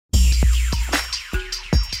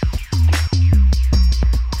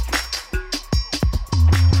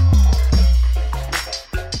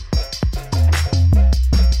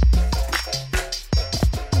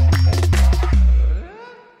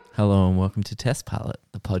to Test Pilot,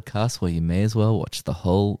 the podcast where you may as well watch the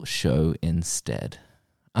whole show instead.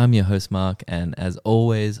 I'm your host, Mark, and as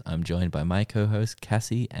always, I'm joined by my co-hosts,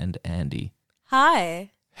 Cassie and Andy.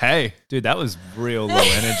 Hi. Hey, dude, that was real low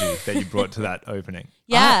energy that you brought to that opening.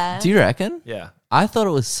 Yeah. Do you reckon? Yeah. I thought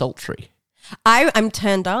it was sultry. I'm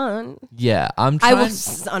turned on. Yeah, I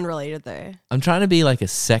was unrelated though. I'm trying to be like a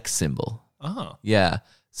sex symbol. Oh. Yeah,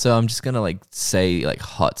 so I'm just gonna like say like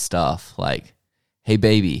hot stuff, like, "Hey,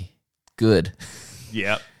 baby, good,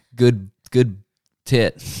 Yep. good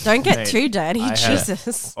tit." Don't get Mate, too dirty, I had-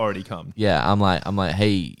 Jesus. Already come. Yeah, I'm like,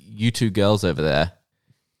 "Hey, you two girls over there,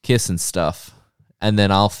 kiss and stuff," and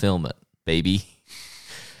then I'll film it, baby.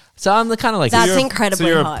 So I'm the kind of like, That's So you're- incredibly So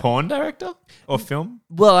you're hot. a porn director or film?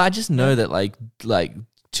 well, I just know that like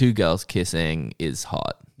two girls kissing is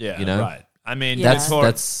hot. Yeah. you know, Right. I mean, Yeah. that's hor-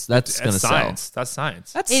 that's gonna sell. science. That's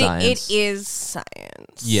science. That's It science. is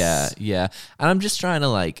science. Yeah, yeah. And I'm just trying to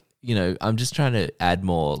like, I'm just trying to add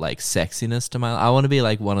more like sexiness to my. I want to be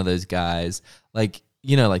like one of those guys, like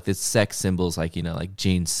like the sex symbols, like like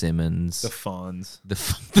Gene Simmons, The Fonz. the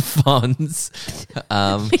Fonz,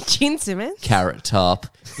 Gene Simmons? Carrot Top,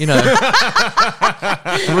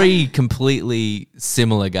 three completely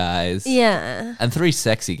similar guys, Yeah. and three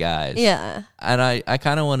sexy guys, Yeah. And I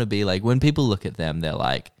kind of want to be like, when people look at them, they're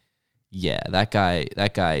like, yeah, that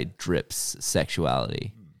guy drips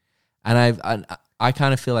sexuality. And I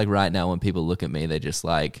kind of feel like right now when people look at me, they're just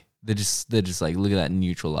like, look at that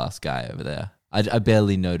neutral ass guy over there. I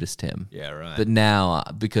barely noticed him. Yeah, right. But now,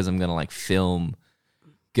 because I'm gonna like film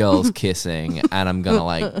girls kissing and I'm gonna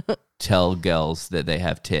like tell girls that they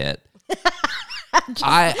have tit,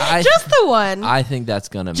 I Just the one. I think that's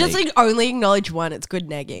gonna Just make like only acknowledge one. It's good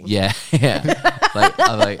negging. yeah. Like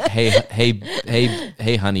I'm like,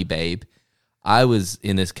 hey, honey, babe. I was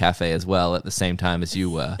in this cafe as well at the same time as you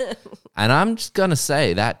were, and I'm just gonna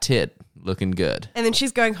say that tit looking good. And then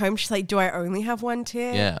she's going home. She's like, "Do I only have one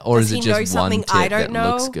tit? Yeah, or Does is it he just know one something tit I don't that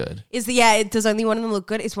know? looks good? Does only one of them look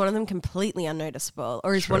good? Is one of them completely unnoticeable,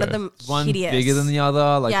 or is one of them One hideous? bigger than the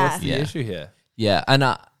other? Like, Yeah. what's the Yeah. issue here? Yeah,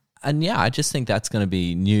 and yeah, I just think that's going to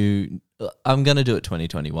be new. I'm going to do it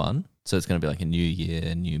 2021, so it's going to be like a new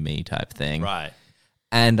year, new me type thing. Right.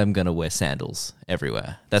 And I'm going to wear sandals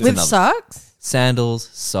everywhere. That's With another socks, sandals,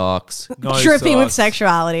 socks. No dripping with socks.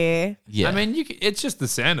 sexuality. Yeah, I mean, it's just the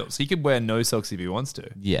sandals. He could wear no socks if he wants to.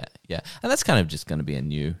 yeah, and that's kind of just going to be a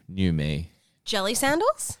new me. Jelly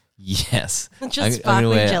sandals. Yes, Just sparkly jelly I'm gonna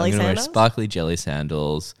wear sandals? sparkly jelly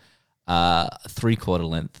sandals, 3/4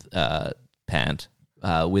 length pant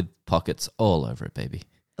with pockets all over it, baby.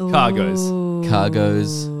 Cargos. Ooh.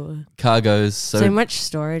 Cargos. So much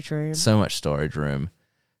storage room. So much storage room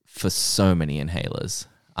for so many inhalers.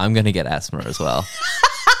 I'm going to get asthma as well.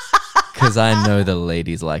 Because I know the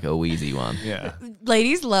ladies like a wheezy one. Yeah.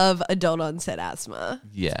 Ladies love adult onset asthma.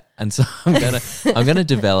 Yeah. And so I'm gonna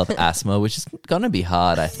develop asthma, which is gonna be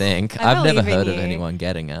hard, I think. I I've never believe in heard of you. anyone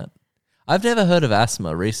getting it. I've never heard of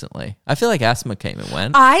asthma recently. I feel like asthma came and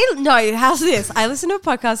went. How's this? I listened to a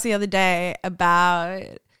podcast the other day about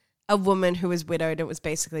a woman who was widowed. It was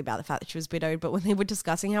basically about the fact that she was widowed, but when they were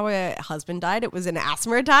discussing how her husband died, it was an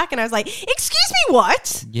asthma attack, and I was like, excuse me,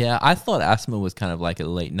 what? Yeah, I thought asthma was kind of like a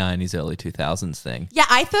late 90s, early 2000s thing. Yeah,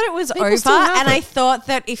 I thought it was over, still have and it. I thought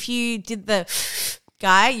that if you did the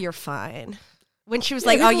guy, you're fine. When she was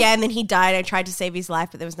like, oh yeah, and then he died, I tried to save his life,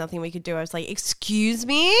 but there was nothing we could do. I was like, excuse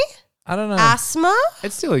me? I don't know. Asthma?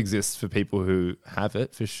 It still exists for people who have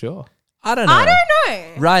it, for sure. I don't know. I don't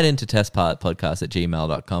know. Write into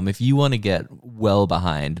testpilotpodcast@gmail.com if you want to get well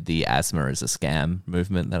behind the asthma is a scam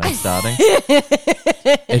movement that I'm starting.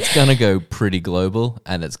 It's going to go pretty global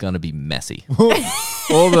and it's going to be messy.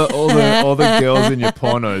 all the girls in your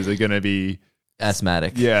pornos are gonna be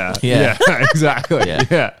Asthmatic. yeah Yeah. exactly Yeah.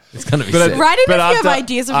 yeah. It's going to be But sick. Write in But if you have after-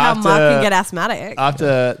 ideas of how Mark can get asthmatic.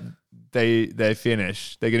 After they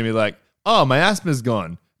finish, they're gonna be like, oh, my asthma's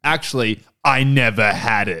gone. Actually, I never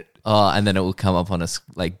had it. Oh, and then it will come up on us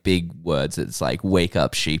like big words. It's like, wake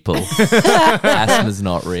up, sheeple. Asthma's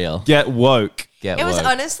not real. Get woke. Get It was woke.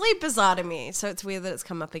 honestly bizarre to me, so it's weird that it's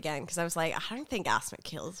come up again because I was like, I don't think asthma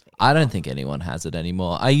kills me. I don't think anyone has it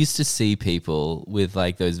anymore. I used to see people with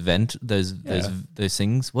like those those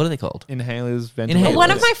things. What are they called? Inhalers, Inhalers. ventilators.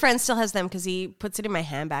 One of my friends still has them because he puts it in my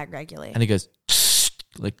handbag regularly. And it goes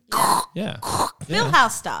like. Yeah. Bill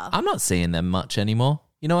House style. I'm not seeing them much anymore.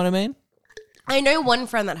 You know what I mean? I know one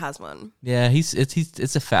friend that has one. Yeah,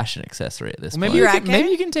 it's a fashion accessory at this Well, maybe point. You you can, reckon? maybe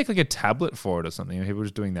you can take like a tablet for it or something, and people are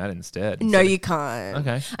just doing that instead. No, you can't.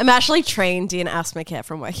 Okay. I'm actually trained in asthma care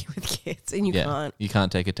from working with kids, and you Yeah, can't. you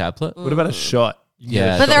can't take a tablet. What about a shot? You can get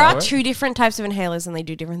Yeah. a But shot there for are it? two different types of inhalers, and they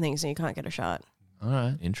do different things, and you can't get a shot. All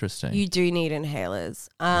right. Interesting. You do need inhalers,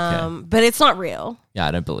 but it's not real. Yeah,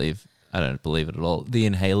 I don't believe it at all. The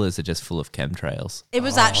inhalers are just full of chemtrails. It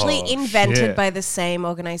was actually invented shit. by the same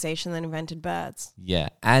organization that invented birds. Yeah,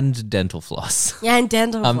 and dental floss. Yeah, and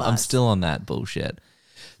dental I'm floss. still on that bullshit.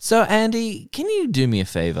 So, Andy, can you do me a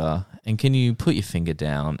favor and can you put your finger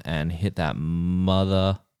down and hit that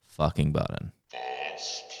motherfucking button?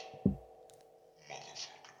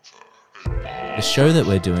 The show that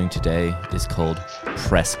we're doing today is called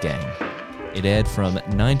Press Gang. It aired from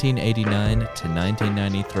 1989 to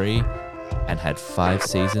 1993 and had 5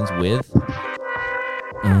 seasons with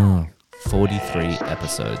 43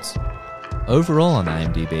 episodes. Overall on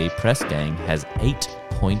IMDb, Press Gang has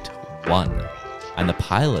 8.1, and the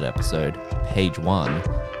pilot episode, Page 1,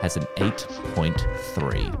 has an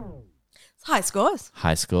 8.3. It's high scores.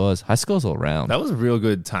 High scores all around. That was real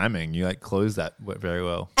good timing. You closed that very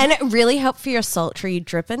well. And it really helped for your sultry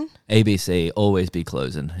dripping. ABC, always be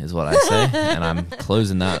closing, is what I say. And I'm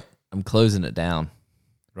closing that. I'm closing it down.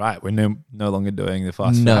 Right. We're no longer doing the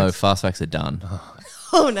fast No, facts. fast facts are done.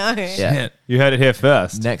 Oh no. Yeah. Shit. You heard it here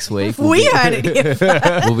first. Next week We heard it here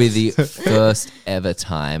first. will be the first ever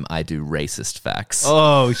time I do racist facts.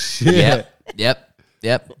 Oh, shit. Yep.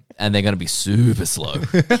 And they're going to be super slow.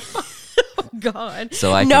 God.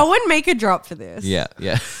 So I no can- one make a drop for this. Yeah.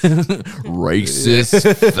 Racist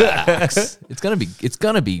facts. It's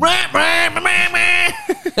going to be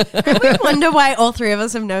I wonder why all three of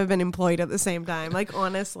us have never been employed at the same time. Like,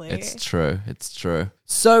 honestly. It's true.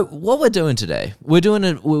 So what we're doing today, we're doing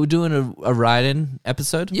a write-in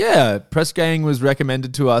episode. Yeah. Press Gang was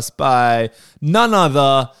recommended to us by none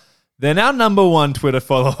other than our number one Twitter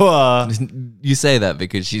follower. You say that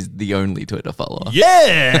because she's the only Twitter follower.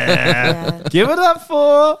 Yeah. Give it up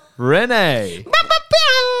for Renee.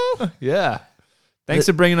 Yeah. Thanks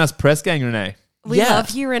for bringing us Press Gang, Renee. We Yeah.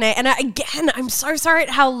 love you, Renee. And again, I'm so sorry at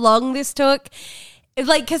how long this took.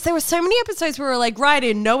 Because there were so many episodes where we were like, right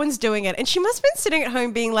in, no one's doing it. And she must have been sitting at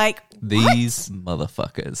home being like, These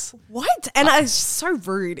motherfuckers. what? And it's so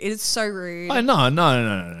rude. It is so rude. Oh, no.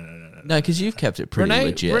 No, because you've kept it pretty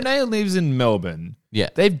legit. Renee lives in Melbourne. Yeah.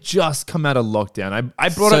 They've just come out of lockdown. I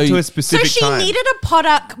brought So it to a So specific she time. needed a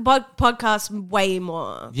podcast way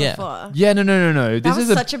more Yeah. before. Yeah, no. This was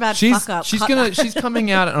is such a bad she's, fuck up. She's Cut gonna. that. She's coming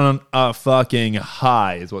out on a fucking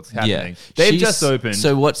high. Is what's happening. They've She's- just opened.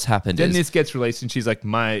 So what's happened then is this gets released, and she's like,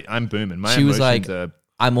 I'm booming. My she was emotions like, are.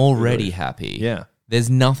 I'm already happy. Yeah. There's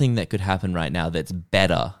nothing that could happen right now that's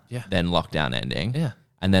better Yeah. than lockdown ending. Yeah.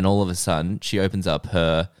 And then all of a sudden, she opens up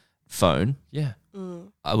her phone, Yeah.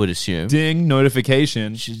 I would assume. Ding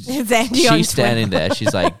notification. It's Andy on She's standing Twitter. there.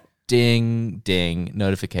 She's like, ding, ding,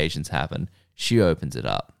 notifications happen. She opens it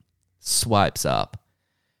up, swipes up.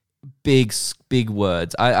 Big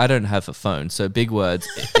words. I don't have a phone, so big words.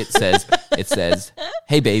 It says,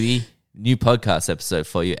 hey, baby, new podcast episode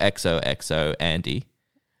for you, XOXO Andy.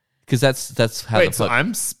 Because that's how Wait, the so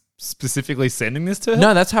I'm specifically sending this to her?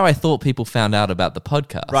 No, that's how I thought people found out about the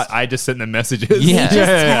podcast. Right, I just sent them messages. Yeah.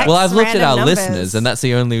 text Well, I've looked at random our numbers. listeners, and that's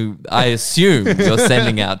the only. I assume you're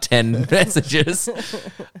sending out 10 messages.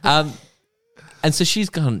 And so she's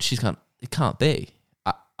gone. It can't be.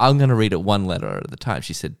 I'm going to read it one letter at a time.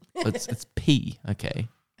 She said, "It's P." Okay,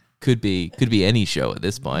 could be any show at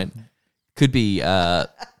this point. Could be. I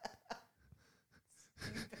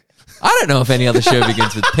don't know if any other show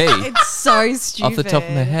begins with P. It's so stupid. Off the top of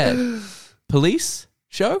my head, police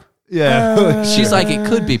show. Yeah. She's like, it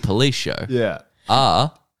could be police show. yeah.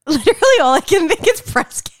 Literally all I can think is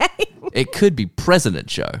press game. It could be president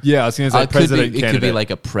show. Yeah, I was going to say It could president be, it could be candidate. like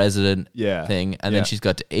a president Yeah. thing, and Yeah. then she's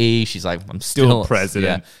got to E. She's like, I'm Still still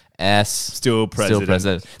president. Yeah. S. Still president.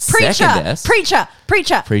 Preacher, Second S. preacher.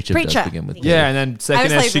 Preacher does begin with Yeah, and then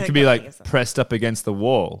second I was S, she like, could be like, like pressed up against the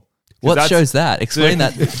wall. 'Cause What that's- show's that? Explain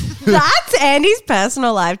that That's Andy's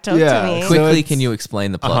personal life. Talk Yeah. to me. quickly. it's- Can you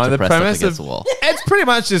explain the plot the to press up premise against of- the wall? It's pretty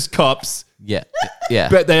much just cops, Yeah, yeah.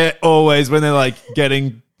 but they're always when they're like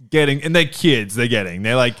getting, and they're kids. They're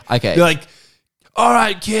like, Okay. they're like, all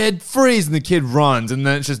right, kid, freeze, and the kid runs, and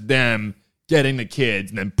then it's just them getting the kids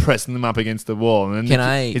and then pressing them up against the wall. And then Can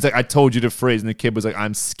I- He's like, I told you to freeze, and the kid was like,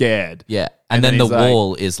 I'm scared. Yeah, And and, then then the he's like-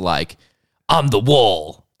 wall is like, I'm the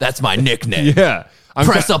wall. That's my nickname. Yeah,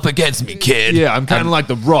 Press up against me, kid. Yeah, I'm kind of like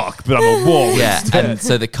the Rock, but I'm a wall. Yeah, instead. and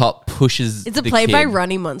so the cop pushes. Is it the played by kid.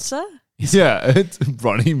 Ronnie Monster? Yeah, it's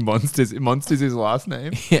Ronnie Monsters. Monsters his last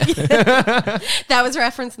name. That was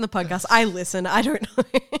referenced in the podcast. I listen. I don't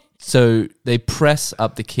know. So they press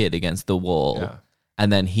up the kid against the wall, Yeah.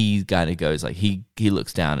 and then he kind of goes like he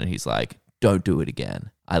looks down and he's like, "Don't do it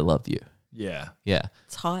again. I love you." Yeah. Yeah,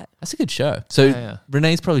 It's hot. that's a good show. So Yeah.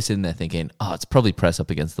 Renee's probably sitting there thinking, "Oh, it's probably press up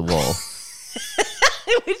against the wall."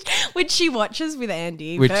 Which she watches with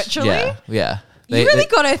Andy Which, virtually. yeah. You really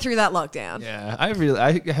got her through that lockdown. Yeah,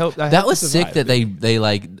 I helped. That was sick that they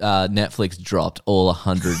Netflix dropped all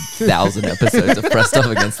 100,000 episodes of Pressed Up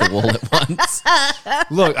Against the Wall at once.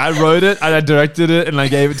 Look, I wrote it and I directed it and I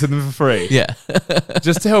gave it to them for free. Yeah.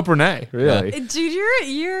 Just to help Renee, really. Dude,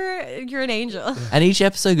 you're an angel. And each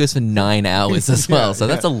episode goes for 9 hours as well. So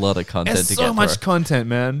that's a lot of content There's to so get much through. content,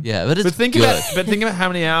 man. Yeah, but it's think good. about how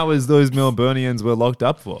many hours those Melburnians were locked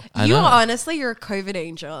up for. I You know. are honestly, you're a COVID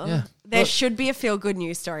angel. Yeah. There should be a feel-good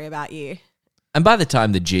news story about you. And by the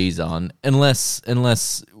time the G's on, unless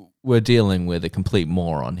we're dealing with a complete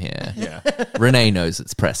moron here, Yeah. Renee knows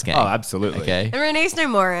it's Press Gang. Oh, absolutely. Okay. And Renee's no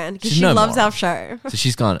moron because She's she no loves moron. our show. So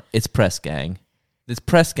she's gone, it's Press Gang. This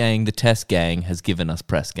Press Gang, the test gang, has given us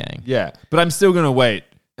Press Gang. Yeah, but I'm still gonna wait.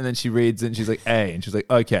 And then she reads it and she's like, A. And she's like,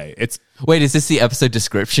 okay, it's... Wait, is this the episode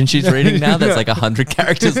description she's reading now that's like 100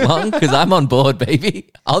 characters long? Because I'm on board, baby.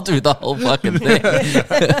 I'll do the whole fucking thing.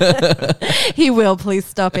 He will. Please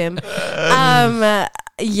stop him.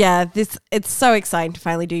 Yeah, it's so exciting to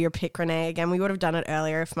finally do your pick, Renee. Again, we would have done it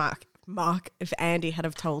earlier if if Andy had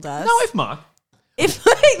have told us. No, if Mark... If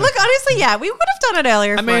look, honestly, yeah, we would have done it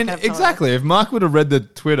earlier. If I Mark mean, had have told exactly. If Mark would have read the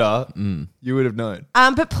Twitter, you would have known.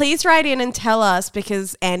 us. But please write in and tell us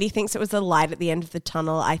because Andy thinks it was the light at the end of the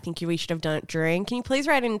tunnel. I think we should have done it during. Can you please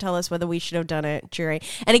write in and tell us whether we should have done it during?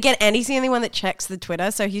 And again, Andy's the only one that checks the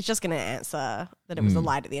Twitter, so he's just going to answer that it was the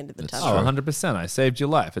light at the end of the tunnel. Oh, 100%. I saved your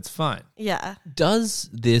life. It's fine. Yeah. Does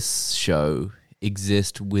this show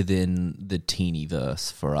exist within the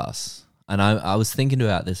teenyverse for us? And I was thinking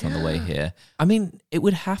about this on the way here. I mean, it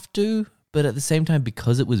would have to, but at the same time,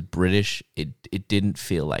 because it was British, it didn't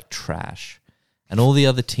feel like trash. And all the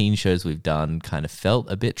other teen shows we've done kind of felt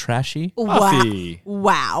a bit trashy. Buffy.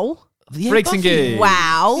 Wow. Yeah, Freaks and Buffy. Geeks.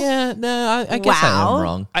 Wow. Yeah, no, I guess I Wow. am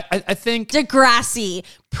wrong. I think... Degrassi,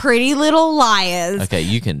 Pretty Little Liars. Okay,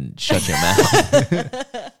 you can shut your mouth.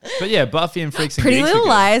 But yeah, Buffy and Freaks and Pretty Geeks are Little good.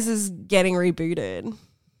 Liars is getting rebooted.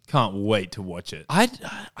 Can't wait to watch it. I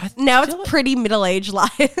Now feel it's like- Pretty Middle-Aged Liars.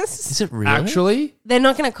 Is it really? Actually? They're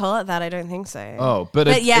not going to call it that, I don't think so. Oh, but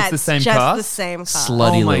it's the same just cast? the same cast.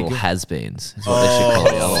 Slutty Oh my little God. has-beens is what they should call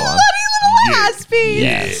the other one. Has-Been.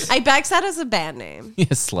 Yes. I backs that as a band name. Yeah,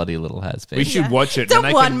 slutty little has-beens. We should watch it. It's a and I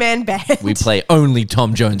can- one-man band. We play only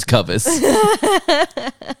Tom Jones covers.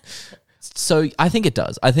 So I think it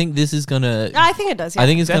does. I think this is gonna. I think it does, yeah. I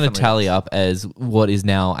think it's gonna Definitely tally up as what is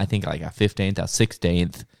now. I think like our 15th, our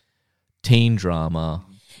 16th teen drama.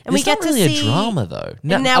 And we It's get not to really see- a drama though.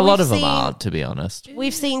 No, and now a lot we've of them seen- are, to be honest.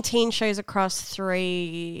 We've seen teen shows across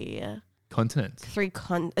three Continents.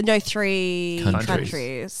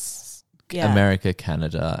 countries. Yeah. America,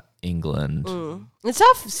 Canada, England. It's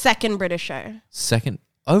our second British show. Second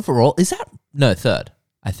overall, is that no third?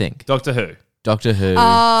 I think Doctor Who. Doctor Who, Oh,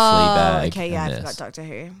 Fleabag. okay, yeah, and I forgot this. Doctor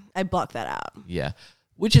Who. I blocked that out. Yeah,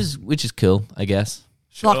 which is cool, I guess.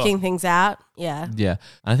 Sure. Blocking things out. Yeah. Yeah,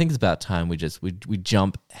 and I think it's about time we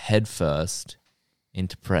jump headfirst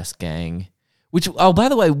into Press Gang. Which by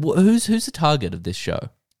the way, who's the target of this show?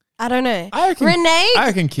 I don't know. I reckon, Renee, I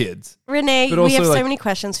reckon kids. Renee, but we also, have so like- many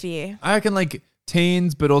questions for you. I reckon like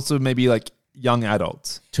teens, but also maybe like young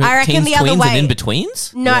adults. I reckon Teens, the other tweens, way. and in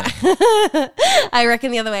betweens. No, I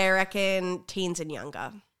reckon the other way. I reckon teens and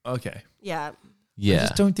younger. Okay. Yeah. I Yeah,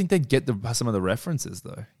 just don't think they get some of the references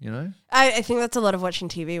though, you know? I think that's a lot of watching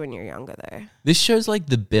TV when you're younger, though. this show's like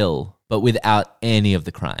The Bill, but without any of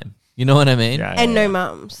the crime. You know what I mean? Yeah. And no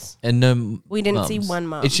mums. And no, We didn't see mums. one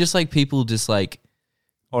mum. It's just like people just like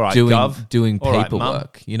All right, doing Gov. All right, mum.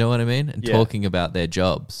 paperwork. You know what I mean? And Yeah. talking about their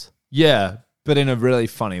jobs. Yeah, but in a really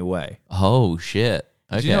funny way. Oh shit!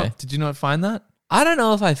 Okay, Did you not find that? I don't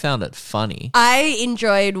know if I found it funny. I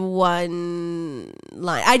enjoyed one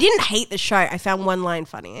line. I didn't hate the show. I found one line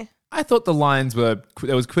funny. I thought the lines were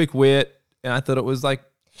there was quick wit, and I thought it was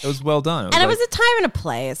well done. And it was a time and a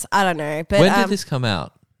place. I don't know. But When did this come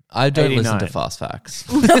out? I don't listen to 89. Fast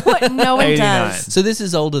Facts. no one 89. does. So this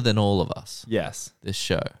is older than all of us. Yes. This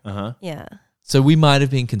show. Uh-huh. Yeah. So we might have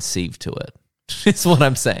been conceived to it. Is what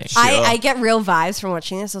I'm saying. I get real vibes from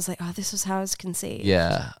watching this. I was like, oh, this was how I was conceived.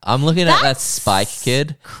 Yeah, I'm looking at that That's Spike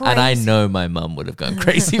kid, and I crazy. know my mum would have gone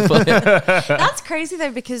crazy for him. That's crazy,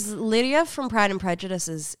 though, because Lydia from Pride and Prejudice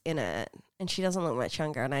is in it. And she doesn't look much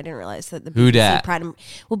younger. And I didn't realize that the Who BBC dat?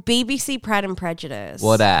 BBC Pride and Prejudice.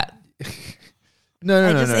 What at? No,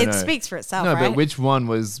 It speaks for itself, No, right? but which one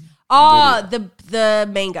was? Oh, the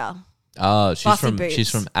main girl. Oh, Bossy Boots. she's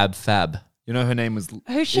from Ab Fab. You know her name was.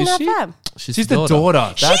 Who's she Is not she? fab? She's She's the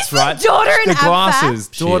daughter. That's She's the right. daughter in the Ab Fab? glasses.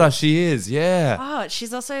 She Daughter, is. she is. Yeah. Oh,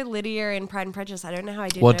 she's also Lydia in Pride and Prejudice. I don't know how I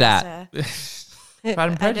did What notice dat? her. Pride and I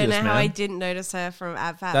don't Prejudice, know man. how I didn't notice her from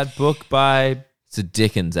Ab Fab. That book by... It's a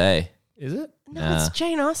Dickens, eh? Is it? No, it's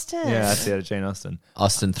Jane Austen. Yeah, that's it. Jane Austen.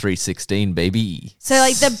 Austen 316, baby. So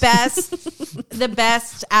like the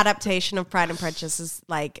best adaptation of Pride and Prejudice is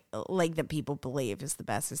like that people believe is the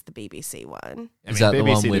best is the BBC one. Is that the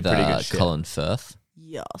one BBC with did pretty good shit. Colin Firth?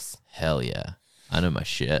 Yes. Hell yeah. I know my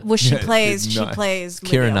shit. Well, she Yeah, plays it's nice. Lydia,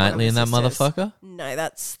 Keira one Knightley of in the that sisters. motherfucker? No,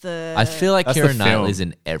 that's the. I feel like That's the Keira film. Knightley's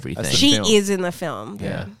in everything. That's the she film. is in the film.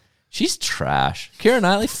 Yeah. She's trash. Keira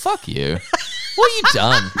Knightley, fuck you. What have you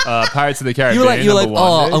done? Pirates of the You Caribbean. were like, number one,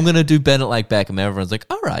 oh, dude. I'm gonna do Bennett like Beckham. Everyone's like,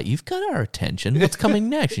 all right, you've got our attention. What's coming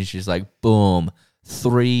next? And she's like, boom,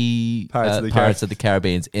 3 Pirates of the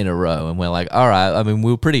Caribbean's in a row, and we're like, all right. I mean,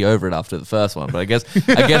 we were pretty over it after the first one, but I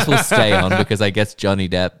guess we'll stay on because I guess Johnny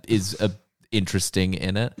Depp is interesting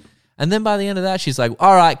in it. And then by the end of that, she's like,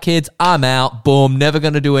 all right, kids, I'm out. Boom, never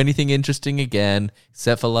gonna do anything interesting again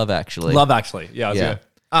except for Love Actually. Love Actually. Yeah, I was Yeah. gonna-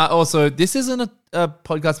 also, this isn't a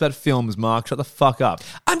podcast about films, Mark. Shut the fuck up.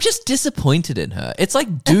 I'm just disappointed in her. It's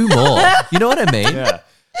like, do more. You know what I mean? Yeah.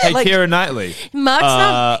 Hey, Like- Keira Knightley. Mark's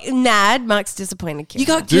not nad. Mark's disappointed. Kira. You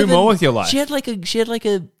got Do more with your life. She had like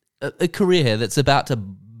a career that's about to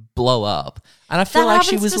blow up, and I feel that like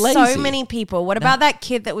happens she was to lazy. so many people. What about that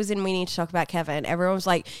kid that was in We Need to Talk About Kevin? Everyone was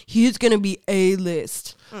like, he's gonna be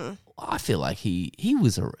A-list. I feel like he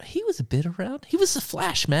was a bit around. He was the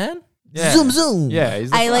Flash, man. Yeah. Zoom zoom. Yeah,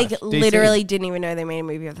 he's the I like Flash. DC. literally didn't even know they made a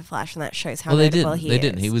movie of the Flash, and that shows how Well, they notable didn't. he They is.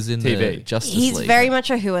 didn't. He was in TV. the Justice He's League. very much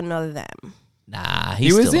a who and not a them. Nah, He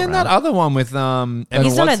he's was still in around. that other one with Emma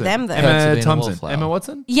He's not a Watson. them, though. Perks of Emma Being a Thompson. Wallflower. Emma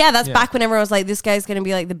Watson? Yeah, that's Yeah. back when everyone was like, this guy's gonna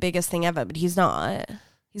be like the biggest thing ever, but he's not.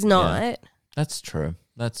 He's not. That's true.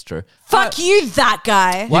 That's true. Fuck you, that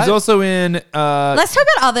guy. He's also in Let's talk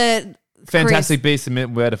about other Fantastic Beasts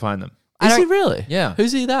and Where to Find Them. Is he really? Yeah.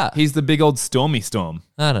 Who's he? That He's the big old Stormy Storm.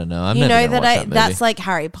 I don't know. I'm You never know gonna that watch that movie. that's like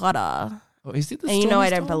Harry Potter, Oh, is he the and you know Stormy I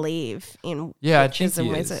don't Storm? believe in Yeah, I witches think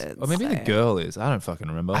and he is. wizards. Or maybe the so. girl is. I don't fucking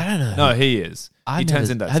remember. I don't know. No, he is. I've He turns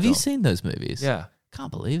never- into Have you Storm. seen those movies? Yeah.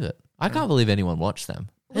 Can't believe it. I can't believe anyone watched them.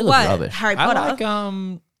 They look What? rubbish. Harry I Potter.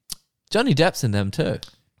 like Johnny Depp's in them too.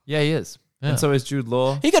 yeah, he is. Yeah. And so is Jude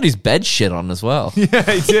Law. He got his bed shit on as well. Yeah,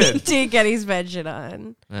 he He did. did get his veg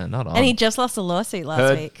on, Yeah, not on. and he just lost a lawsuit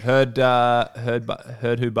last week. Heard who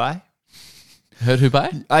by? Heard who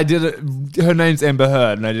by? I did it. Her name's Amber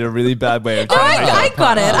Heard, and I did a really bad way of Oh, trying to make I it.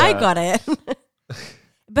 got it. I Yeah. got it.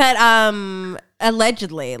 But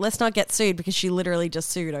allegedly, let's not get sued because she literally just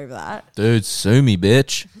sued over that. Dude, sue me,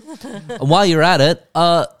 bitch. And while you're at it,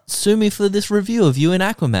 sue me for this review of you in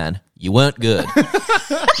Aquaman. You weren't good.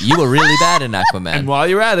 You were really bad in Aquaman. And while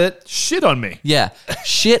you're at it, shit on me. Yeah,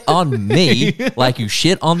 shit on me like you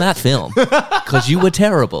shit on that film because you were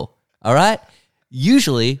terrible. All right.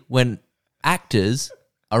 Usually, when actors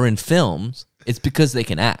are in films, it's because they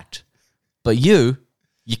can act, but you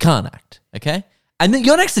can't act. Okay, and then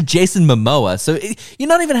you're next to Jason Momoa, so you're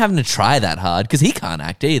not even having to try that hard because he can't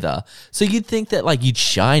act either. So you'd think that like you'd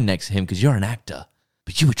shine next to him because you're an actor,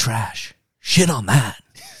 but you were trash. Shit on that.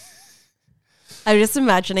 I'm just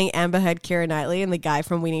imagining Amber Heard, Keira Knightley, and the guy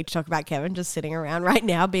from We Need to Talk About Kevin just sitting around right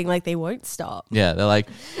now being like, they won't stop. Yeah, they're like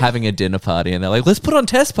having a dinner party and they're like, let's put on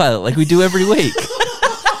Test Pilot like we do every week.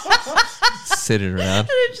 Sitting around.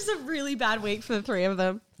 It's just a really bad week for the three of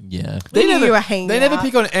them. Yeah. They knew you were hanging They never out.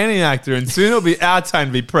 pick on any actor, and soon it'll be our time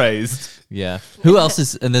to be praised. Yeah. Who else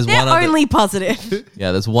is, and there's They're one other, only positive.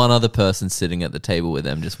 yeah, there's one other person sitting at the table with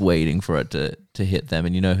them just waiting for it to hit them.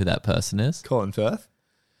 And you know who that person is? Colin Firth.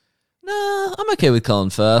 Nah, I'm okay with Colin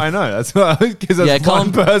Firth. I know that's because there's Yeah,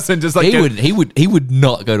 one Colin- person just like he would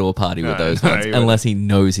not go to a party with No, those no, ones he unless he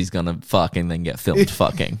knows he's gonna fuck and then get filmed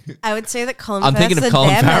fucking. I would say that Colin I'm thinking Firth's of a Colin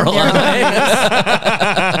them and Farrell. they're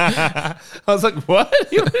I was like, what?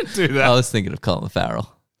 You wouldn't do that. I was thinking of Colin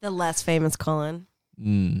Farrell. the less famous Colin.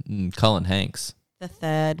 Colin Hanks. The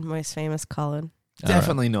third most famous Colin.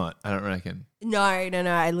 Definitely not. I don't reckon. No.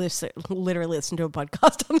 I literally listened to a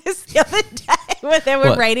podcast on this the other day where they were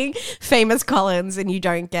What? rating famous Collins, and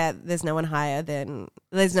there's no one higher than,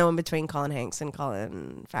 there's no one between Colin Hanks and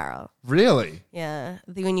Colin Farrell. Really? Yeah.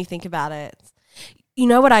 When you think about it. You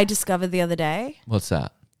know what I discovered the other day? What's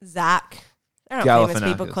that? Zach. There are not famous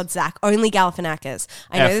people Galifianakis. called Zach. Only Galifianakis.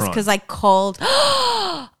 I know this Efron. because I called.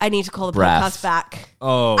 I need to call the Raph. podcast back.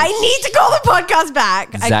 Oh. I need to call the podcast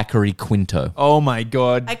back. Zachary Quinto. Oh my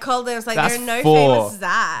god. I called them. I was like, That's there are no 4. famous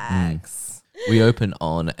Zachs. We open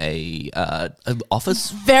on a an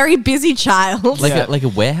office, Very busy child. like a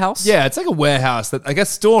warehouse. Yeah, it's like a warehouse that I guess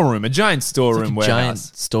storeroom, a giant storeroom Like a giant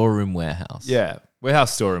warehouse. storeroom warehouse. Yeah,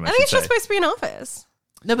 warehouse storeroom. I think it's should just say. supposed to be an office.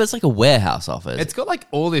 No, but it's like a warehouse office. It's got like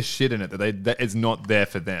all this shit in it that is not there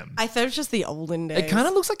for them. I thought it was just the olden days. It kind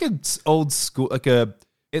of looks like an old school,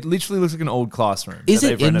 it literally looks like an old classroom. Is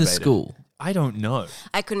that it they've in the renovated. school? I don't know.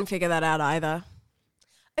 I couldn't figure that out either.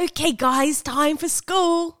 Okay, guys, time for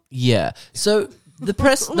school. Yeah. So the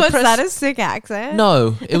press. Was that a sick accent?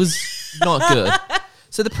 No, it was not good.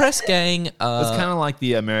 So the press gang. It's kind of like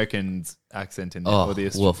the American accent in there. Oh, or the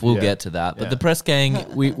woof, we'll yeah. get to that. But Yeah. the press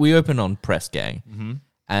gang, we open on press gang,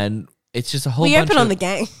 and it's just a whole. We bunch open on of- the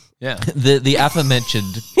gang. Yeah. the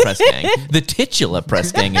aforementioned press gang, the titular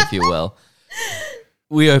press gang, if you will.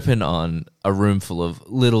 We open on a room full of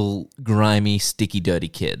little grimy, sticky, dirty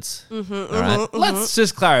kids. All right, Let's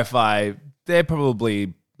just clarify. They're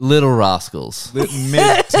probably little rascals.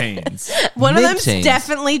 mid-teens. One of them's Mid-teens.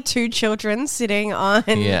 definitely two children sitting on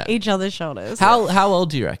Yeah. each other's shoulders. How old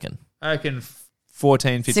do you reckon? I reckon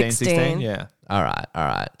 14, 15, 16. 16. Yeah. All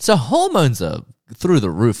right. So hormones are through the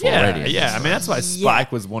roof already. Yeah. I mean, that's why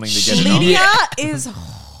Spike was wanting to get it on. Lydia is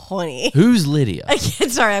horny. Who's Lydia?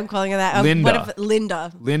 Sorry, I'm calling her that. Linda. What if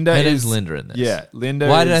Linda? Linda Her is name's Linda in this. Yeah, Linda.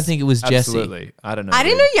 Why did I is- think it was Jessie? Absolutely, I don't know. I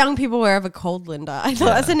didn't know young people were ever called Linda. I thought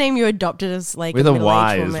that's a name you adopted as like with a middle-aged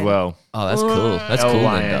Y as woman. well. Oh, that's cool. That's cool,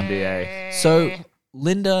 Linda. Linda. So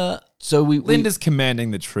Linda. So we Linda's commanding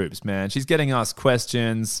the troops, man. She's getting asked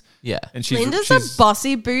questions, yeah, and she's Linda's a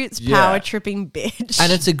bossy boots, Yeah. power tripping bitch.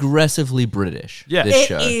 and it's aggressively British. Yeah. this It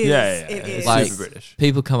show. is. Yeah, It it's is. Like super British.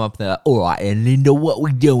 people come up there, all right, and Linda, what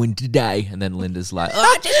we doing today? And then Linda's like,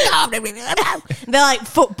 oh, just They're like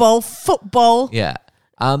football. yeah,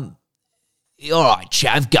 all right,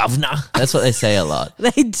 Chav, governor. That's what they say a lot.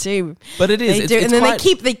 They do. But it is, They it's, do, it's and then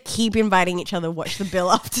quite, they keep inviting each other to watch the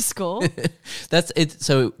bill after school. That's it.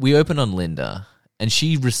 So we open on Linda, and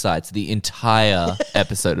she recites the entire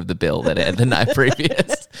episode of the bill that aired the night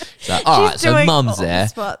previous. She's like, all right, so doing mum's all the there.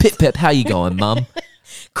 spots. Pip, Pip, how you going, mum?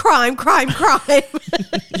 crime.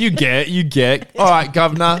 You get. All right,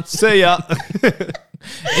 governor. See ya.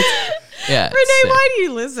 Yeah. Renee, sick. why do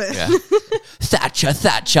you listen? Yeah. Thatcher.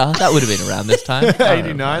 That would have been around this time.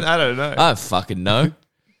 89. I don't know. I don't fucking know.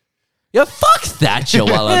 Yeah, fuck Thatcher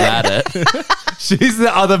while I'm at it. She's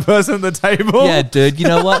the other person at the table. Yeah, dude, you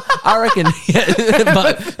know what? I reckon. Yeah,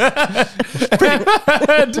 but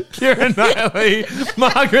Keira Knightley,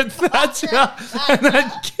 Margaret Thatcher, and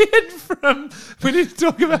that kid from. We need to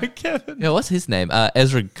talk about Kevin. yeah, what's his name?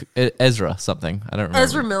 Ezra something. I don't remember.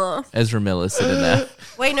 Ezra Miller. Ezra Miller's sitting there.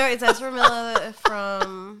 Wait, no, it's Ezra Miller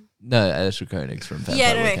from. No, Ezra Koenig's from Vampire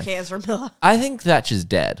Yeah, no, Weekend. okay, Ezra Miller. I think Thatcher's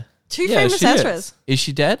dead. Two Yeah, famous she is. Ezras. Is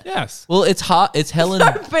she dead? Yes. Well, it's hard. It's Helen.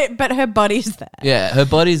 But her body's there. Yeah, her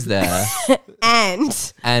body's there,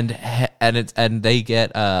 And and they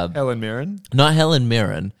get Helen Mirren. not Helen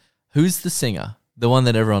Mirren. Who's the singer? The one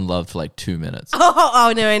that everyone loved for like 2 minutes.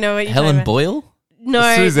 oh no, I know what you're Helen talking Boyle. about.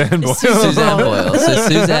 No, Suzanne Boyle. Suzanne Boyle. So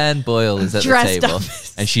Suzanne Boyle is at the Dressed table, up.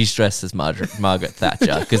 and she's dressed as Margaret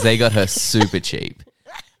Thatcher because they got her super cheap,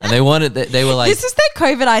 and they wanted. They were like, This is their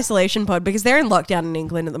COVID isolation pod because they're in lockdown in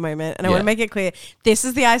England at the moment, and I want Yeah. to make it clear this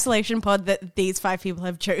is the isolation pod that these 5 people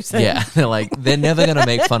have chosen. yeah, they're like, they're never gonna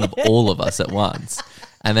make fun of all of us at once,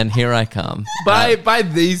 and then here I come. By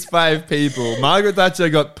these 5 people, Margaret Thatcher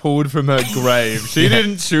got pulled from her grave. She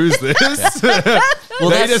didn't choose this. Well,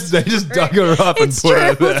 they that's- just dug her up and It's put true.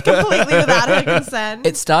 her It was there. completely without her consent.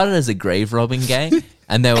 It started as a grave robbing gang,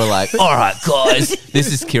 and they were like, all right, guys,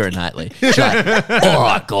 this is Keira Knightley. She's like, all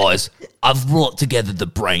right, guys, I've brought together the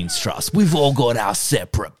Brains Trust. We've all got our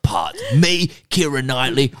separate parts. Me, Keira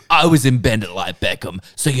Knightley, I was in Bend It Like Beckham,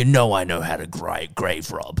 so you know I know how to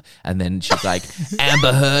grave rob. And then she's like,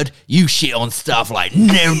 Amber Heard, you shit on stuff like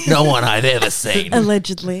no one I've ever seen.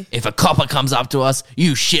 Allegedly. If a copper comes up to us,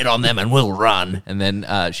 you shit on them and we'll run. And then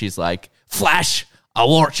she's like, Flash, I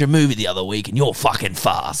watched a movie the other week and you're fucking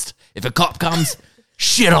fast. If a cop comes,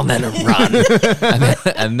 shit on them and run.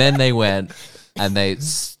 and then they went and then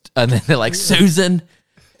they're like, Susan,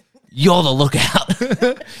 you're the lookout.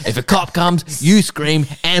 If a cop comes, you scream,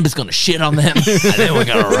 Amber's gonna shit on them, and then we're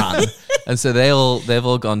gonna run. And so they've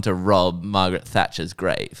all gone to rob Margaret Thatcher's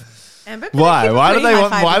grave. Amber, can I Why? keep a Why do pretty they high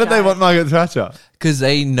want? five Why you do they guys? want Margaret Thatcher? Because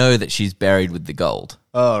they know that she's buried with the gold.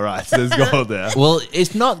 Oh, right. So there's gold there. Well,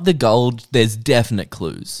 it's not the gold. There's definite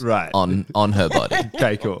clues Right. on her body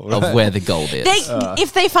Okay, cool. of Right. where the gold is.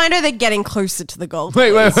 If they find her, they're getting closer to the gold.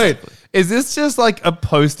 Wait. Is this just like a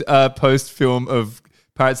post film of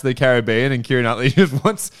Pirates of the Caribbean, and Keira Knightley just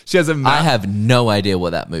wants. She has a map. I have no idea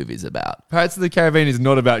what that movie's about. Pirates of the Caribbean is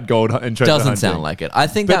not about gold and treasure Doesn't hunting. sound like it. I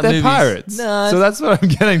think But that they're movie's pirates. No, So that's what I'm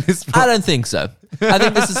getting this from. I don't think so. I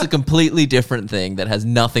think this is a completely different thing that has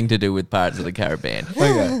nothing to do with Pirates of the Caribbean.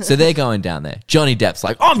 Okay. So they're going down there. Johnny Depp's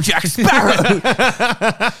like, I'm Jack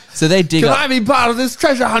Sparrow. So they dig Can up. I be part of this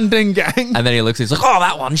treasure hunting gang? And then he looks, he's like, oh,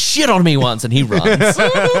 that one shit on me once. And he runs.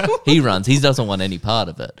 He runs. He doesn't want any part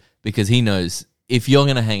of it because he knows if you're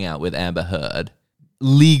going to hang out with Amber Heard,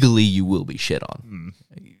 legally you will be shit on.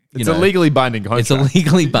 It's a legally binding contract. It's a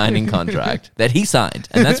legally binding contract that he signed.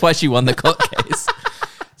 And that's why she won the court case.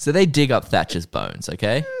 So they dig up Thatcher's bones,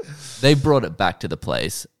 okay? They brought it back to the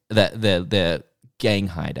place, that their gang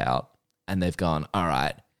hideout, and they've gone, all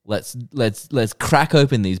right, let's crack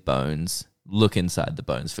open these bones, look inside the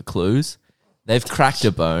bones for clues. They've cracked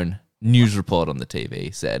a bone. News report on the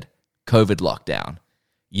TV said, COVID lockdown.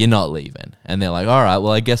 You're not leaving. And they're like, all right,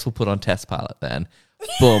 well, I guess we'll put on test pilot then.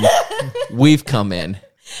 Boom. We've come in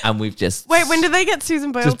and we've just... Wait, when did they get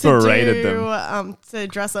Susan Boyle Just to berated to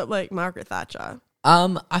dress up like Margaret Thatcher?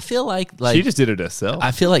 I feel like she just did it herself.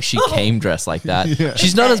 I feel like she came dressed like that. Yeah.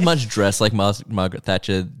 She's not as much dressed like Margaret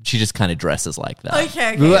Thatcher. She just kind of dresses like that.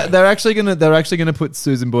 Okay. They're actually gonna put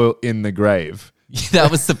Susan Boyle in the grave.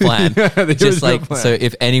 That was the plan. The Just original like, plan. so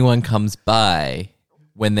if anyone comes by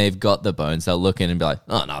when they've got the bones, they'll look in and be like,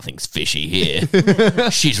 oh, nothing's fishy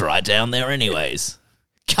here. She's right down there anyways.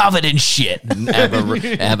 Covered in shit. And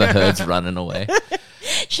Amber Heard's running away.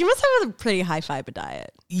 She must have a pretty high fiber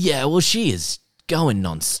diet. Yeah, well, she is going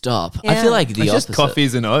nonstop. I Yeah. feel like the It's opposite. just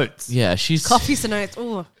coffees and oats. Yeah, she's Coffees and oats.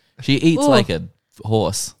 Ooh. she eats Ooh. like a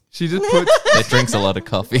horse She just puts that drinks a lot of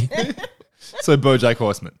coffee. so BoJack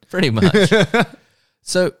Horseman. Pretty much.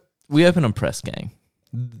 So we open on Press Gang,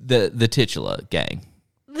 the titular gang,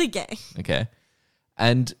 The gang. okay,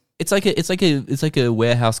 and it's like a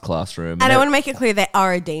warehouse classroom. And I want to make it clear they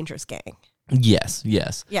are a dangerous gang. yes.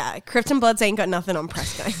 Yeah, Krypton Bloods ain't got nothing on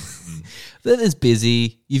Press Gang. That is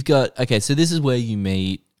busy. You've got so this is where you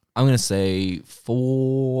meet. I'm gonna say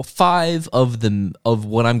 5 of them of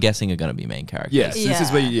what I'm guessing are gonna be main characters. Yes, this is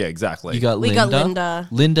Yeah. where exactly. You got We Linda. got Linda.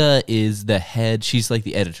 Linda is the head. She's like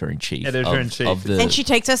the editor-in-chief. Editor-in-chief. of the. And she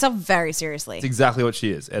takes herself very seriously. That's exactly what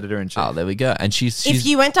she is, editor in chief. Oh, there we go. And she's If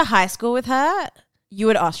you went to high school with her, you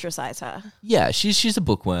would ostracize her. yeah, she's a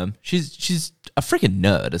bookworm. She's a freaking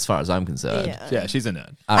nerd as far as I'm concerned. Yeah. Yeah, she's a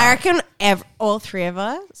nerd. I reckon all 3 of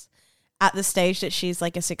us, at the stage that she's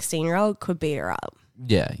like a 16-year-old, could beat her up.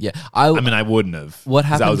 Yeah. I mean, I wouldn't have. What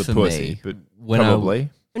 'cause I happened was a for pussy, me but when I- probably.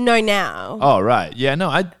 No, now. Oh right, yeah, no,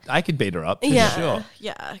 I could beat her up. For yeah. sure.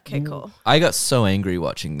 Yeah. Okay, cool. I got so angry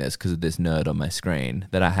watching this because of this nerd on my screen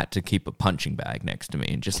that I had to keep a punching bag next to me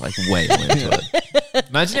and just like wail into it.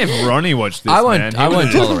 Imagine if Ronnie watched this. I won't. Man. I won't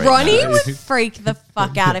tolerate. Ronnie that. would freak the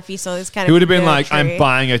fuck out if he saw this kind of He would have been like, nerdry. "I'm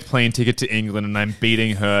buying a plane ticket to England and I'm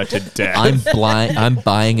beating her to death." I'm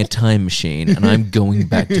buying a time machine and I'm going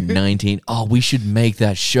back to 19. Oh, we should make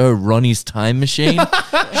that show, Ronnie's Time Machine.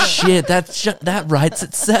 Shit, that writes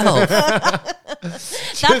itself.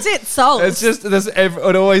 That's it, sold. It's just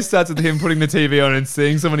it always starts with him putting the TV on and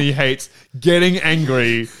seeing someone he hates, getting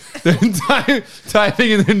angry, then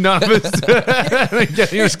typing in the numbers, and then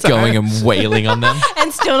getting Just going and wailing on them.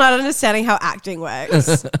 And still not understanding how acting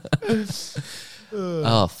works.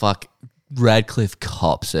 Oh fuck. Radcliffe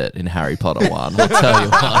cops it in Harry Potter 1. I'll tell you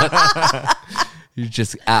what. He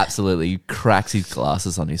just absolutely cracks his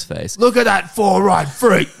glasses on his face. Look at that 4-right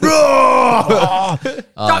freak.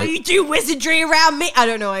 Don't you do wizardry around me? I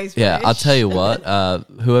don't know why he's Yeah, British. I'll tell you what.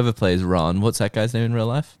 Whoever plays Ron, what's that guy's name in real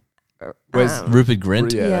life? Where's Rupert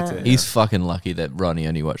Grint. yeah, that's Yeah. it. He's fucking lucky that Ronnie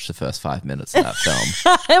only watched the first 5 minutes of that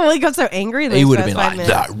film. Well, he got so angry. He would have been first like,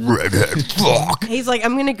 5 minutes. that redhead fuck. He's like,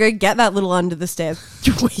 I'm gonna go get that little under the stairs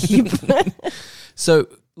dweeb. So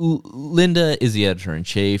Linda is the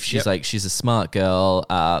editor-in-chief. She's Yep. she's a smart girl.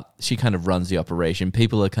 She kind of runs the operation.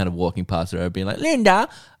 People are kind of walking past her being like, Linda.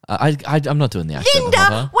 I'm not doing the accent. Linda, of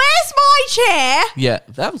her. where's my chair? Yeah,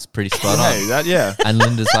 that was pretty spot on. Hey, yeah. And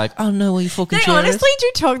Linda's like, oh no, are you fucking They serious? honestly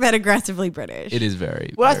do talk that aggressively British. It is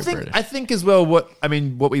very, Well, very British. I think as well. What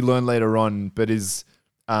we learn later on, but is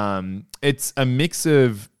it's a mix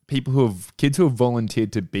of kids who have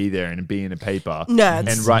volunteered to be there and be in a paper, Nerds.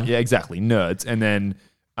 and right, yeah, exactly, nerds, and then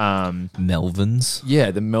Melvins.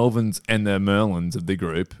 yeah, the Melvins and the Merlins of the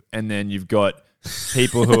group, and then you've got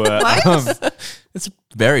people who are It's a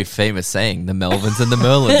very famous saying, the Melvins and the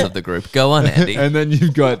Merlins of the group. Go on, Andy. and then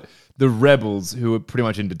you've got the rebels who are pretty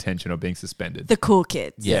much in detention or being suspended. The cool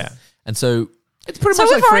kids. Yeah. And so It's pretty So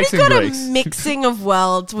much we've like already Freaks and got Greeks. a mixing of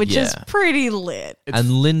worlds, which is Yeah. pretty lit.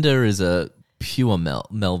 and Linda is a pure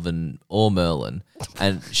Melvin or Merlin,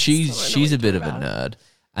 and she's a bit of a nerd.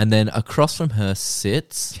 And then across from her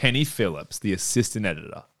sits Kenny Phillips, the assistant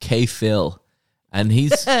editor. K. Phil, and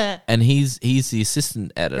he's the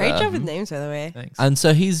assistant editor. Great job with names, by the way. Thanks. And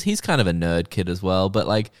so he's kind of a nerd kid as well, but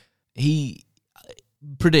like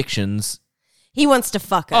predictions. He wants to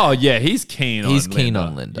fuck her. Oh yeah, he's keen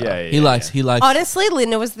on Linda. Yeah, he likes Honestly,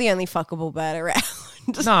 Linda was the only fuckable bird around.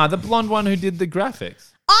 Nah, the blonde one who did the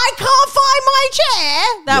graphics. I can't find my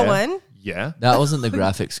chair. That one. Yeah. that wasn't the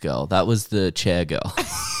graphics girl. That was the chair girl.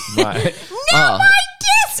 Right. Now my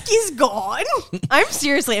desk is gone. I'm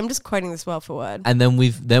just quoting this word for word. And then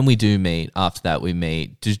we do meet. After that, we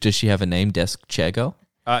meet. Does she have a name? Desk chair girl.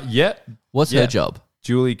 Yeah. What's Yeah. her job?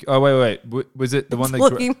 Julie. Oh wait. Was it the one that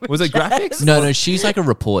was it graphics? No, she's like a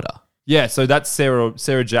reporter. Yeah. So that's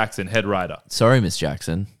Sarah Jackson, head writer. Sorry, Miss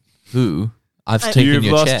Jackson. Who? I've taken You've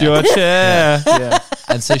your lost chair. your chair. Yeah.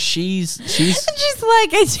 And so she's And she's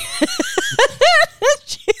like,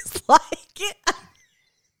 she's like,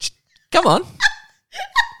 come on.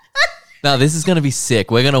 Now this is gonna be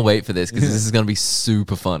sick. We're gonna wait for this because this is gonna be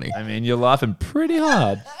super funny. I mean, you're laughing pretty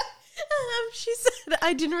hard. she said,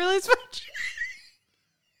 I didn't realize my chair.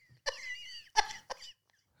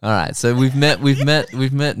 All right, so we've met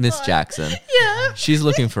Miss Jackson. Yeah. She's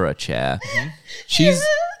looking for a chair.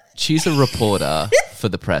 She's a reporter for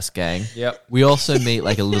the press gang. Yep. We also meet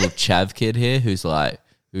like a little chav kid here who's like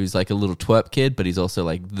a little twerp kid, but he's also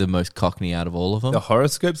like the most cockney out of all of them. The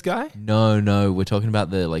horoscopes guy? No, we're talking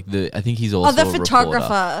about I think he's also the a reporter.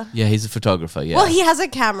 photographer. Yeah, he's a photographer. Yeah. Well, he has a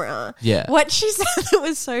camera. Yeah. What she said that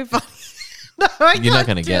was so funny. No, You're not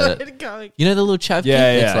gonna get it. Going. You know the little chav kid?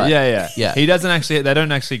 It's like- Yeah. He doesn't actually. They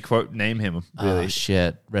don't actually quote name him. Really. Oh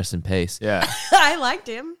shit! Rest in peace. Yeah. I liked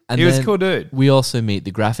him. And He was a then cool dude. We also meet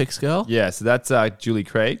the graphics girl. Yeah. So that's Julie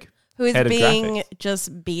Craig. Who is head of being graphics.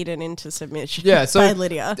 just beaten into submission Yeah, so by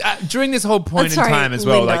Lydia. During this whole point sorry, in time as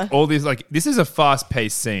well, Linda. like all these, like this is a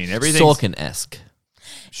fast-paced scene. Everything's Sorkin-esque.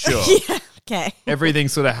 sure. Yeah. Okay.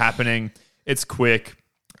 Everything's sort of happening. It's quick.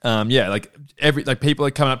 Like people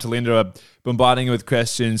are coming up to Linda, are bombarding her with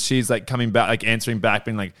questions. She's like coming back, like answering back,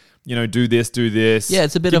 being like, do this, do this. Yeah,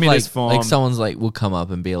 it's a bit Give of me like this form. someone's like will come up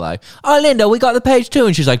and be like, "Oh, Linda, we got the page 2,"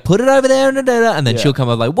 and she's like, "Put it over there," and then she'll come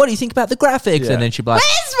up like, "What do you think about the graphics?" Yeah. And then she'll be like,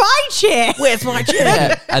 Where's my chair? "Where's my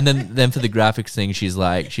chair?" And then for the graphics thing, she's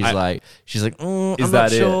like, Is I'm not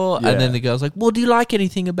that it? sure. Yeah. And then the girl's like, "Well, do you like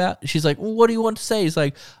anything about?" She's like, well, "What do you want to say?" He's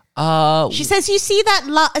like, She says, "You see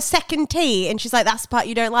that a second T?" And she's like, "That's the part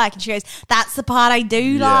you don't like." And she goes, "That's the part I do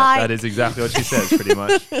Yeah, like." that is exactly what she says, pretty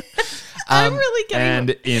much. I'm really And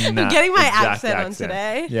getting. in I'm getting my exact accent on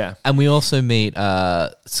today. Yeah. and we also meet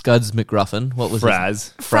Scuds McGruffin. What was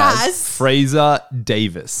Fraz. Fraz. Fraser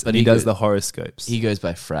Davis. But But he he does go- the horoscopes. He goes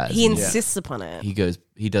by Fraz. He insists upon it.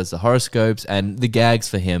 He does the horoscopes, and the gags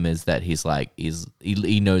for him is that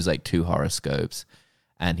he knows like 2 horoscopes,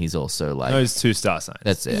 and he's also like knows 2 star signs.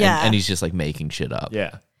 that's it, Yeah. and he's just like making shit up.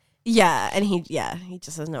 yeah. Yeah, and he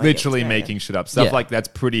just has no idea Literally what's going on. making shit up. Stuff Yeah. like that's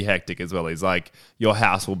pretty hectic as well. He's like, your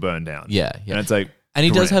house will burn down. Yeah. And it's like, And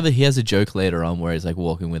he does grim. he has a joke later on where he's like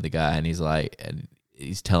walking with the guy, and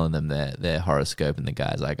he's telling them their horoscope, and the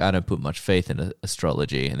guy's like, "I don't put much faith in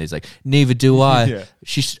astrology," and he's like, "Neither do I." Yeah.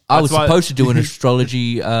 I was That's why- supposed to do an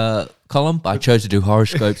astrology column, but I chose to do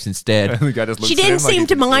horoscopes instead. And the guy just looks She at him didn't like seem he's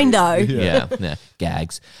to an mind idiot. though. yeah,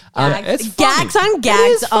 gags. Gags, it's funny. gags on It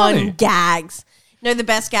gags is funny. on gags. No, the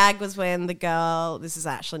best gag was when the girl, this is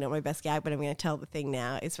actually not my best gag, but I'm going to tell the thing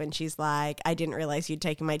now, is when she's like, "I didn't realize you'd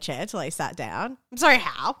taken my chair till I sat down." I'm sorry,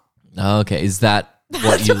 how? Okay, is that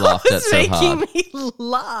what you laughed at was so making hard? me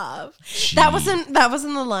laugh. That wasn't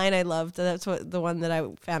the line I loved. That's the one that I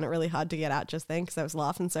found it really hard to get out just then because I was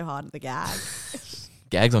laughing so hard at the gag.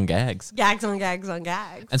 Gags on gags. Gags on gags on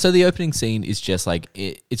gags. And so the opening scene is just like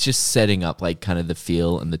it's just setting up like kind of the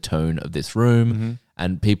feel and the tone of this room,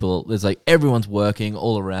 and there's like everyone's working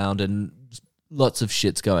all around and lots of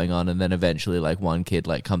shit's going on, and then eventually like one kid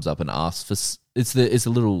like comes up and asks for it's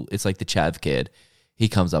like the chav kid. He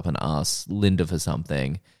comes up and asks Linda for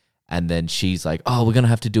something, and then she's like, "Oh, we're gonna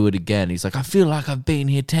have to do it again." He's like, "I feel like I've been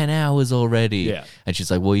here 10 hours already." Yeah. And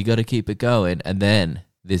she's like, "Well, you got to keep it going." And then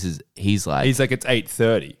he's like, He's like, it's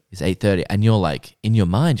 8:30. it's 8:30, and you're like, in your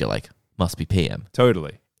mind, you're like, must be PM.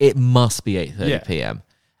 Totally. It must be 8:30 Yeah. PM.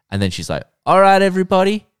 And then she's like, "All right,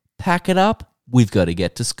 everybody, pack it up. We've got to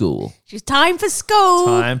get to school." She's time for school.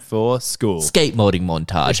 Time for school. Skateboarding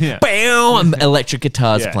montage. Yeah. Bam! Electric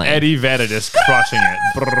guitars Yeah, playing. Eddie Vedder just crushing it.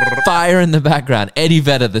 Brrr. Fire in the background. Eddie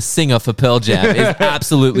Vedder, the singer for Pearl Jam, is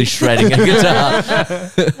absolutely shredding a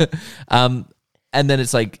guitar. And then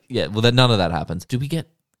it's like, yeah, well, then none of that happens. Do we get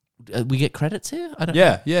credits here? I don't.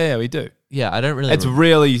 Yeah, we do. I don't really. It's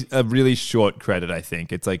really a really short credit, I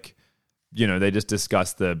think. It's like, you know, they just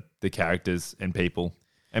discuss the characters and people.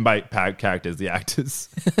 And by characters, the actors.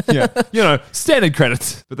 Yeah. You know, standard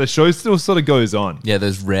credits. But the show still sort of goes on. Yeah,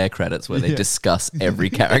 those rare credits where they discuss every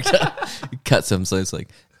character. It cuts them, so it's like,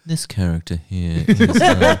 this character here is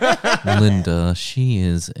Linda. She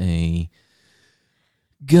is a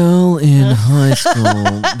girl in high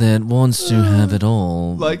school that wants to have it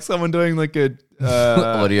all. Like someone doing like a...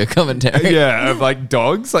 audio commentary. Yeah, of like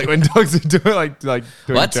dogs. Like when dogs are doing like doing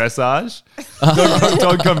What? dressage.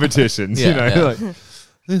 Dog competitions, you know. Yeah. Like,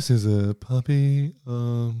 this is a puppy.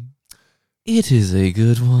 It is a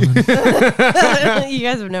good one. You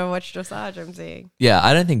guys have never watched dressage, I'm seeing. Yeah,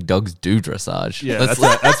 I don't think dogs do dressage. Yeah, Let's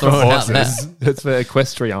that's for throw it out there. horses. That's for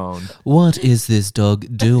equestrian. What is this dog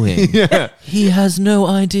doing? Yeah. He has no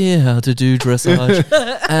idea how to do dressage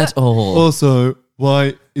at all. Also,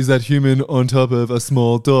 why is that human on top of a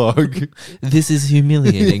small dog? This is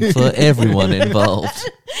humiliating for everyone involved.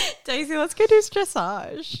 Daisy, let's go do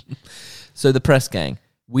dressage. So the press gang,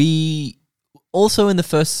 we also in the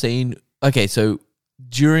first scene. Okay, so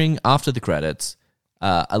after the credits,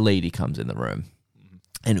 a lady comes in the room,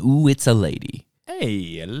 and it's a lady.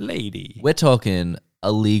 Hey, a lady. We're talking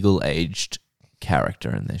a legal aged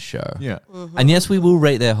character in this show. Yeah. And yes, we will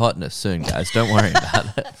rate their hotness soon, guys. Don't worry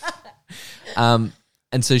about it.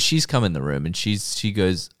 And so she's come in the room, and she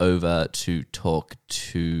goes over to talk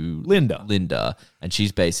to Linda, and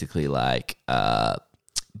she's basically like,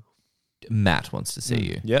 Matt wants to see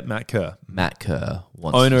you. Yep, Matt Kerr. Matt Kerr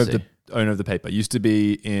wants Owner to see. of the paper. Used to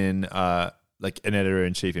be in like an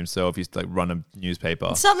editor-in-chief himself. Used to like run a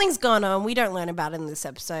newspaper. Something's gone on. We don't learn about it in this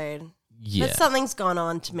episode. Yeah. But something's gone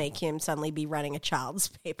on to make him suddenly be running a child's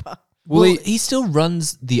paper. Well, he still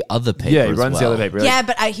runs the other paper. Yeah, he as runs the well. other paper. Like, Yeah,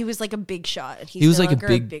 but he was like a big shot. And he's He was no like a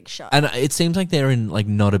longer big shot. and it seems like they're in like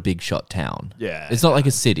not a big shot town. Yeah. it's not like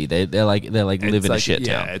a city. They're like live in a like- shit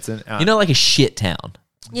yeah, town. it's an you know, like a shit town.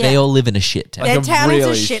 Yeah. They all live in a shit town. Their like a town is a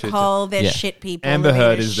really shit shithole. There's Yeah. shit people. Amber living in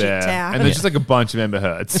Heard a is shit there, town. and there's just like a bunch of Amber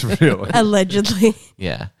Heards. Really. Allegedly.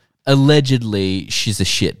 Yeah. Allegedly, she's a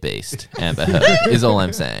shit beast. Amber Heard is all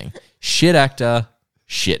I'm saying. Shit actor,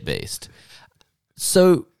 shit beast.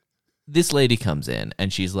 So this lady comes in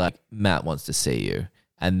and she's like, Matt wants to see you.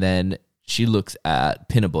 And then she looks at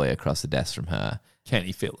Pinnaboy across the desk from her,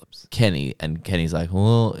 Kenny Phillips. Kenny, and Kenny's like,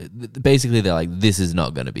 well, basically they're like, this is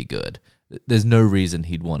not going to be good. There's no reason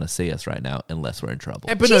he'd want to see us right now unless we're in trouble.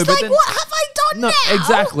 But She's like, then- what have I done No, now?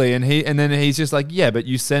 exactly. And then he's just like, yeah, but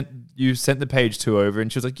you sent the page 2 over, and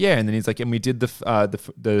she was like, yeah. And then he's like, and we did the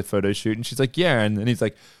photo shoot, and she's like, yeah. And then he's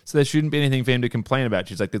like, so there shouldn't be anything for him to complain about.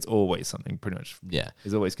 She's like, there's always something. Pretty much, Yeah.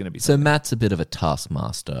 there's always going to be So something. Matt's a bit of a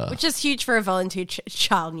taskmaster. Which is huge for a volunteer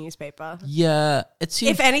child newspaper. Yeah, it's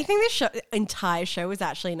huge. If anything, this entire show was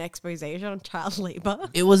actually an expose on child labor.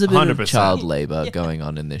 It was a bit of 100%. child labor going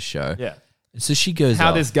on in this show. Yeah, So she goes how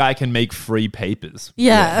off. this guy can make free papers.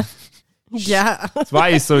 Yeah. Yeah. That's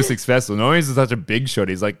why he's so successful. No, he's such a big shot.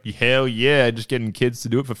 He's like, hell yeah, just getting kids to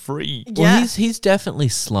do it for free. Well, Yeah. he's definitely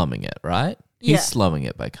slumming it, right? Yeah. He's slumming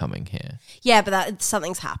it by coming here. Yeah, but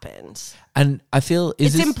something's happened. And I feel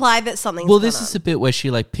It's implied that something's well, gone this is on. the bit where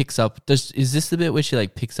she like picks up. Is this the bit where she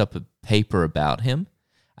like picks up a paper about him,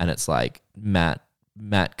 and it's like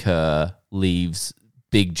Matt Kerr leaves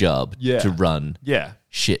big job Yeah. to run Yeah,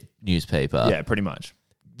 shit newspaper. yeah, pretty much.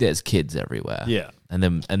 There's kids everywhere. Yeah. and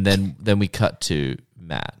then we cut to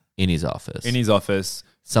Matt in his office. In his office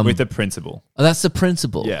Some- with the principal. Oh, that's the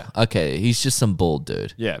principal. Yeah. Okay, he's just some bald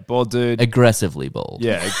dude, Yeah, bald dude. aggressively bald.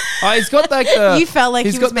 Yeah. He's got like You felt like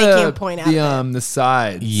he's he was got making a point out the of it. the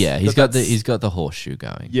sides. Yeah, he's got the horseshoe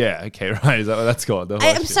going. Yeah, okay, right. Is that what that's called? The I'm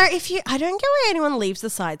horseshoe. sorry I don't get why anyone leaves the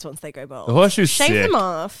sides once they go bald. The horseshoe's Shave sick. them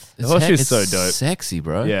off. The horseshoe's It's so dope. sexy,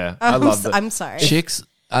 bro. Yeah, I love that. I'm sorry. Chicks,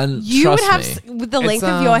 and You trust would have, me. with the length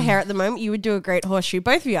of your hair at the moment, you would do a great horseshoe.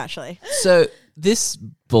 Both of you, actually. So this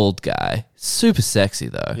bald guy, super sexy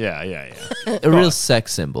though, Yeah. a real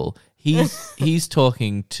sex symbol. He's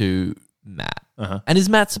talking to Matt, and is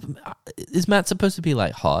Matt supposed to be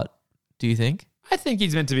like hot? Do you think? I think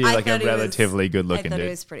he's meant to be I like a thought he was- relatively good I looking thought it dude.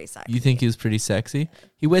 was pretty sexy. You think he was pretty sexy?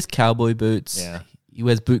 He wears cowboy boots. Yeah. He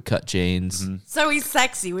wears bootcut jeans, So he's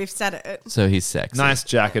sexy. We've said it. so he's sexy. Nice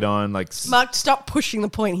jacket on, like Mark, stop pushing the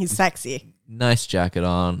point. He's sexy. Nice jacket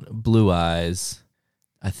on, blue eyes,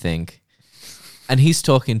 I think. And he's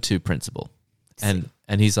talking to principal. And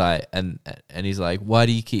he's like and he's like, why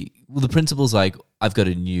do you keep well the principal's like, I've got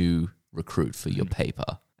a new recruit for your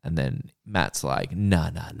paper. And then Matt's like, nah.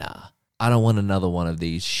 I don't want another one of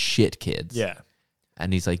these shit kids. yeah.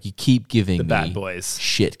 And he's like, you keep giving The me bad boys.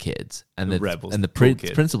 shit kids. And The the rebels, and the the cool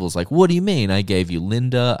kids. principal's like, what do you mean? I gave you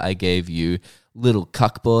Linda, I gave you little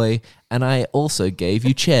cuck boy, and I also gave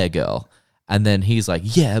you chair girl. And then he's like,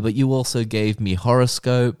 yeah, but you also gave me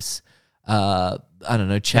horoscopes, I don't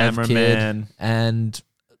know, chav kid, Cameraman. and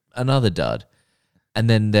another dud. And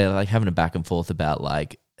then they're like having a back and forth about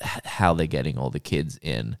like how they're getting all the kids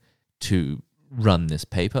in to run this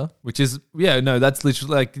paper. Which is, that's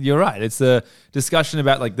literally like, you're right. It's a discussion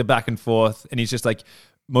about like the back and forth. And he's just like,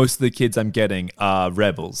 most of the kids I'm getting are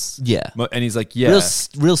rebels. Yeah. And he's like, yeah.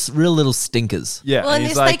 Real little stinkers. Yeah. Well, and and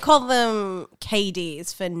he's this like, they call them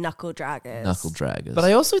KDs for knuckle draggers. Knuckle draggers. but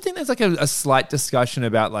I also think there's like a slight discussion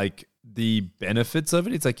about like the benefits of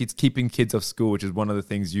it. It's like it's keeping kids off school, which is one of the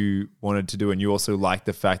things you wanted to do. And you also like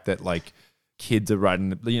the fact that like kids are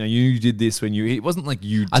writing, you did this when it wasn't like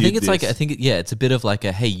you did I think it's this. it's a bit of like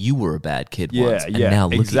a, hey, you were a bad kid Yeah, once, and yeah, now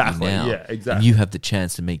look exactly, at you now. yeah, exactly. And you have the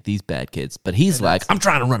chance to make these bad kids. But he's like, I'm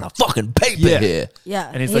trying to run a fucking paper Yeah. here.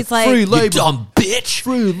 Yeah. And he's he's like, like, free You labor. dumb bitch.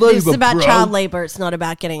 Free labor, it's about bro. child labor. It's not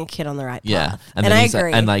about getting a kid on the right Yeah. path. And And then I he's like,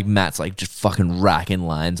 agree. and like Matt's like just fucking racking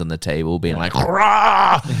lines on the table, being like,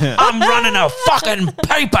 "Rah! I'm running a fucking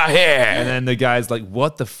paper here. And then the guy's like,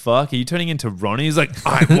 what the fuck? Are you turning into Ronnie? He's like,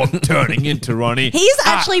 I wasn't turning into Ronnie. He's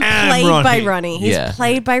actually I am played by Ronnie. He's Yeah.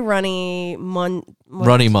 played by Ronnie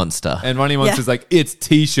Ronnie Monster. And Ronnie Monster's like, it's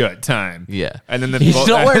t-shirt time. Yeah. And then the He's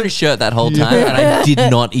not wearing a shirt that whole time, and I did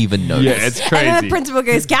not even notice. Yeah, it's And then the crazy. principal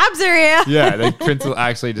goes, cabs are here. Yeah, the principal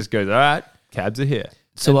actually just goes, all right, cabs are here.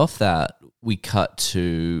 So off that, we cut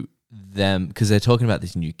to them because they're talking about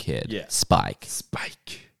this new kid, Yeah. Spike.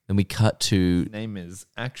 Spike. Then we cut to His name is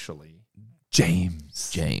actually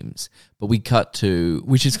James. But we cut to,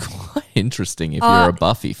 which is quite interesting if you're a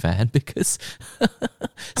Buffy fan, because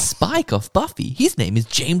Spike off Buffy, his name is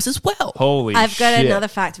James as well. Holy I've got shit. another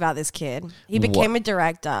fact about this kid. He became a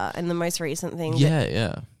director, and the most recent thing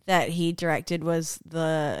that he directed was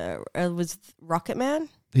was Rocket Man.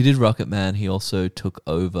 He did Rocket Man. He also took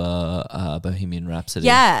over Bohemian Rhapsody.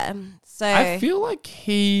 Yeah. So I feel like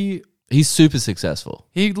he He's super successful.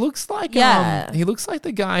 looks like Yeah. he looks like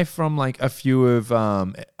the guy from like a few of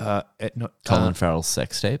Colin Farrell's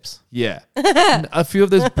sex tapes. yeah. A few of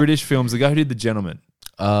those British films, the guy who did The Gentleman.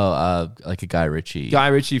 Oh, like a Guy Ritchie. Guy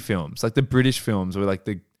Ritchie films, like the British films where like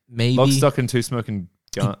the Maybe Lock, Stock and Two Smoking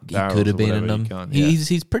Gun. he could have been in them.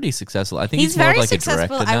 He's pretty successful. I think he's he's more very of like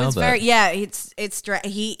successful. a director now.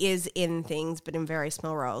 He is in things, but in very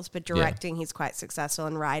small roles. But directing, he's quite successful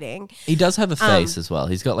in writing. He does have a face as well.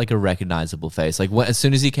 He's got like a recognizable face. Like as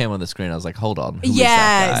soon as he came on the screen, I was like, "Hold on, who is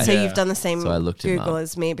that guy?" So you've done the same So I looked him Google up.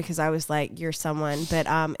 as me because I was like, "You're someone," but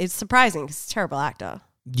it's surprising because he's a terrible actor.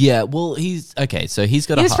 Yeah, well, he's okay. So he's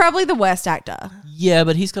got He a was probably the worst actor. yeah,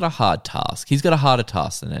 but he's got a hard task. He's got a harder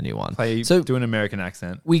task than anyone. So do an American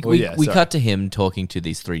accent. we sorry. cut to him talking to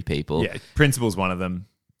these three people, Yeah, Principal's one of them.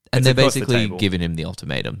 and It's they're across the basically table. giving him the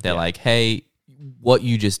ultimatum. They're Yeah. like, "Hey, what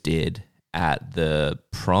you just did at the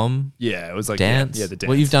prom Yeah, it was like dance, Yeah, the dance.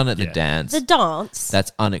 what you've done at the Yeah. dance, The dance,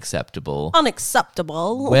 that's unacceptable.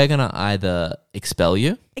 unacceptable. We're gonna either expel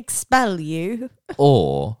you Expel you.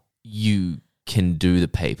 or you can do the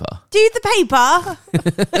paper." Do the paper.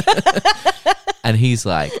 And he's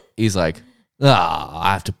like,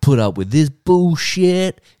 I have to put up with this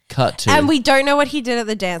bullshit. Cut to And we don't know what he did at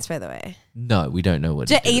the dance, by the way. no, we don't know what.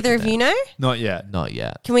 Do he did at either the of you dance. know? Not yet. Not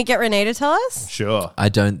yet. Can we get Renee to tell us? Sure. I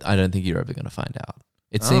don't think you're ever gonna find out.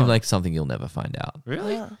 It seemed like something you'll never find out.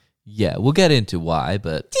 Really? Yeah, we'll get into why,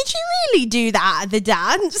 but Did you really do that at the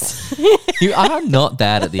dance? you are not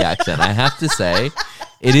bad at the accent. I have to say,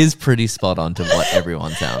 it is pretty spot on to what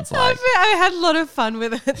everyone sounds like. I had a lot of fun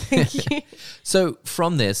with it. Thank you. So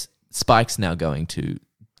from this, Spike's now going to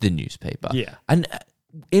the newspaper. Yeah. And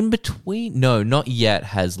in between, no, not yet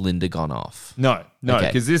has Linda gone off. No,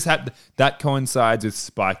 Okay. because that coincides with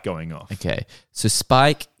Spike going off. Okay. So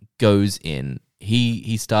Spike goes in.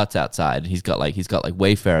 He starts outside. He's got like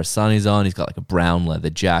Wayfarer sunnies on. He's got like a brown leather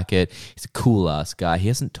jacket. He's a cool ass guy. He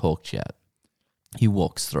hasn't talked yet. He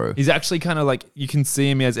walks through. He's actually kind of like, you can see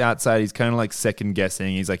him as outside. He's kind of like second guessing.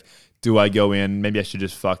 He's like, do I go in? Maybe I should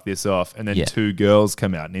just fuck this off. And then Yeah. two girls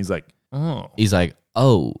come out and he's like, oh, He's like,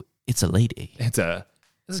 "Oh, it's a lady." there's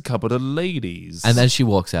a couple of ladies. And then she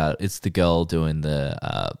walks out. It's the girl doing the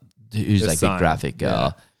who's The like sign, the graphic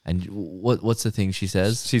girl. yeah. And what's the thing she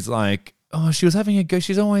says? she's like, oh, she was having a go.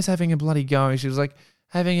 She's always having a bloody go. She was like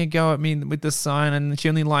having a go at me with the sign and she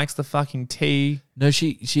only likes the fucking tea. No,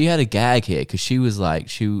 she had a gag here because she was like,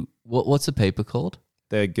 what's the paper called?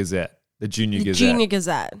 The Gazette, the Junior The Gazette. Junior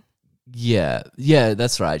Gazette. Yeah,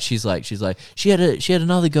 that's right. She's like, she had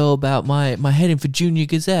another go about my heading for Junior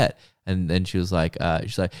Gazette, And then she was like,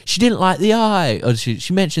 she didn't like the eye. Or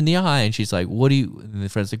she mentioned the eye. And she's like, and the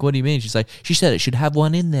friend's like, what do you mean? She's like, she said it should have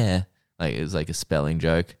one in there. Like, it was like a spelling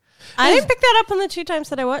joke. I didn't pick that up on the 2 times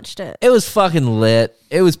that I watched it. It was fucking lit.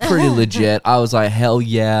 It was pretty legit. I was like, hell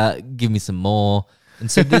yeah, give me some more. And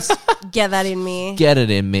so this, Get that in me. get it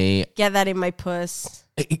in me. Get that in my puss.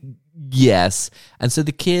 Yes. And so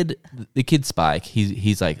the kid Spike,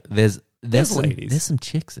 he's like, there's ladies. some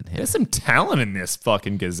chicks in here. There's some talent in this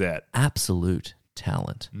fucking Gazette. Absolute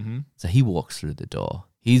talent. So he walks through the door.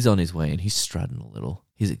 He's on his way and he's strutting a little.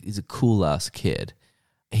 He's a cool ass kid.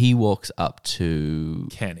 He walks up to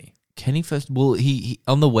Kenny first. Well, he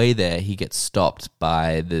on the way there, he gets stopped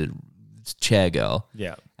by the chair girl.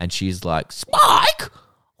 Yeah. And she's like, Spike,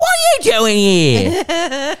 what are you doing here?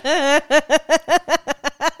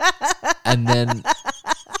 And then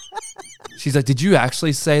She's like, did you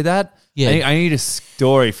actually say that? Yeah. I need a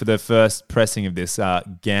story for the first pressing of this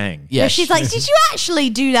gang. yeah, She's like, did you actually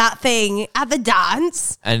do that thing at the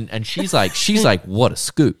dance? and she's like, what a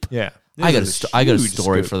scoop. Yeah. I got This is a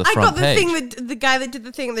story huge for the I front got the page. thing the guy that did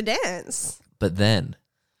the thing at the dance. But then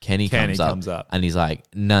Kenny comes up and he's like,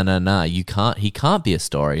 no, he can't be a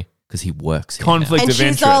story because he works here now. Conflict And of she's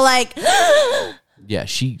interest. all like, Yeah,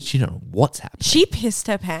 she don't know what's happening. she pissed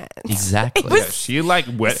her pants. Exactly. It was Yeah, she like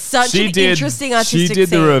wet. such she an did, interesting artistic She did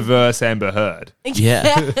the scene. reverse Amber Heard.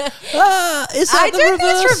 Yeah. Is that I the don't think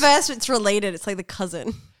reverse? it's reverse, it's related. It's like the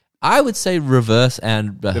cousin. I would say reverse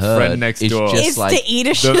and the friend next door. Just Is like, to eat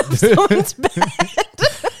a shit up someone's bed.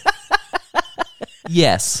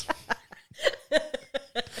 yes.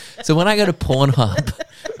 So when I go to Pornhub,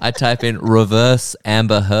 I type in reverse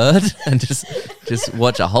Amber Heard and just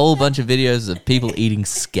watch a whole bunch of videos of people eating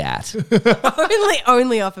scat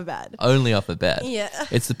only off a bed. only off a bed. Yeah.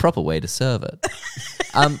 It's the proper way to serve it.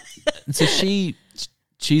 So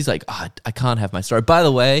she's like, oh, I can't have my story. By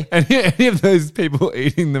the way, Any of those people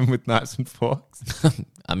eating them with knives and forks?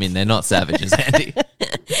 I mean, they're not savages, Andy.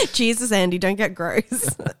 Jesus, Andy, don't get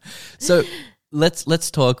gross. So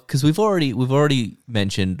let's talk, because we've already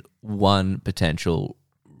mentioned one potential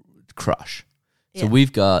crush. So Yeah.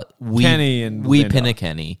 we've got Kenny and Wee Linda. Pinner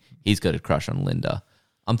Kenny. He's got a crush on Linda.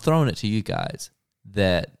 I'm throwing it to you guys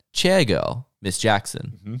that chair girl, Miss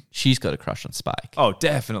Jackson, she's got a crush on Spike. Oh,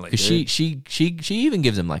 definitely. 'Cause dude. she even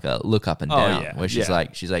gives him like a look up and Oh, down, yeah, where she's yeah.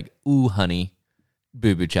 like, ooh, honey,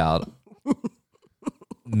 boo boo child,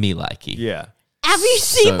 me likey. Yeah. Have you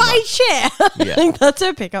seen So my much. chair? Yeah. I think that's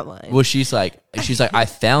her pickup line. Well, she's like, I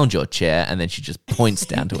found your chair, and then she just points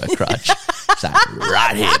down to her crutch. She's like,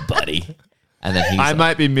 right here, buddy. And then he's I like,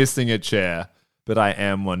 might be missing a chair, but I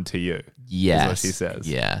am one to you. yes, is what she says.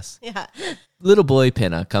 Yes. Yeah. Little boy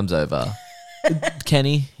Pinner comes over.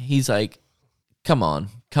 Kenny, he's like, come on,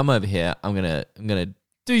 come over here. I'm gonna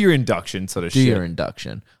Do your induction sort of do shit. your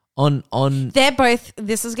induction on. They're both,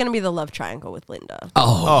 this is going to be the love triangle with Linda.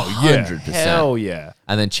 Oh, yeah. 100%. Hell yeah.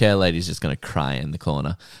 And then chair lady's just gonna cry in the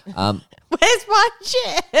corner. Where's my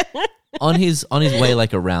chair? on his way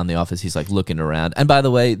like around the office, he's like looking around. And by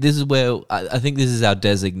the way, this is where I think this is our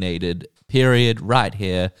designated period right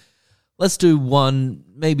here. Let's do 1,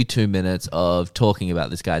 maybe 2 minutes of talking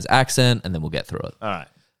about this guy's accent, and then we'll get through it. All right.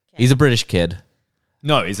 He's a British kid.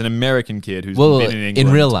 No, he's an American kid who's Well, been in England.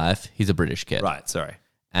 in real life, he's a British kid. Right, sorry.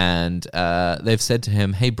 And they've said to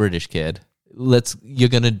him, "Hey, British kid, you're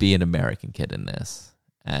gonna be an American kid in this."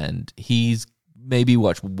 And he's maybe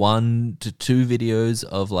watched 1 to 2 videos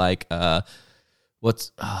of like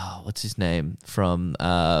what's his name from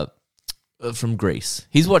Greece.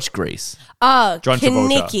 He's watched Greece. Oh, John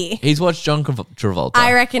Travolta. Kaniki. He's watched John Travolta.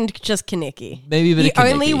 I reckoned just Kaniki. Maybe a bit He of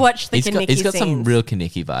Kaneki. only watched the He's got Kaneki some scenes. real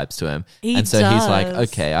Kaneki vibes to him. He and so he's like, does.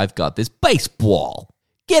 okay, I've got this baseball.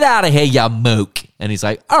 Get out of here, you mook. And he's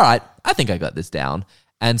like, all right, I think I got this down.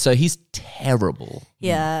 And so he's terrible.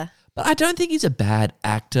 Yeah. But I don't think he's a bad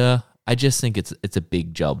actor. I just think it's a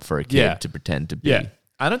big job for a kid Yeah. to pretend to be. Yeah.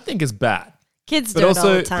 I don't think it's bad. Kids But do also, it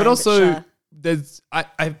all the time. but also, sure. there's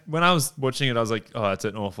I when I was watching it, I was like, oh, that's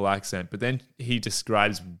an awful accent. But then he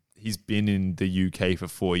describes he's been in the UK for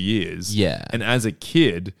 4 years. Yeah. and as a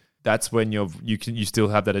kid, that's when you still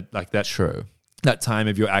have that like that True. that time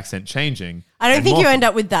of your accent changing. I don't And think more- you end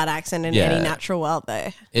up with that accent in Yeah. any natural world,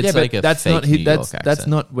 though. It's yeah, like but a that's fake not New York that's accent.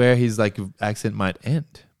 not where his like accent might end.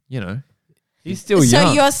 You know, he's still So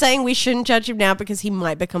young. you're saying we shouldn't judge him now because he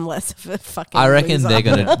might become less of a fucking I reckon loser. they're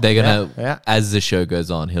gonna Yeah. as the show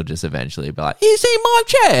goes on, he'll just eventually be like, "You see my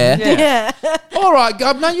chair?" Yeah. All right,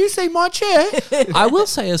 governor, you see my chair. I will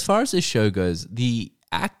say, as far as this show goes, the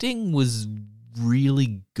acting was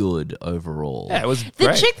really good overall. Yeah, it was The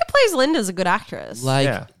great. chick that plays Linda's a good actress. Like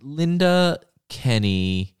Yeah. Linda,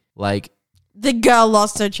 Kenny, like The girl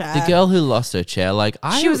lost her chair. The girl who lost her chair, like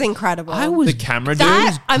She was incredible. I was The camera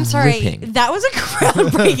That, dude. I'm sorry. gripping. That was a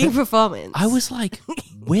groundbreaking performance. I was like,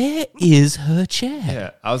 where is her chair? Yeah,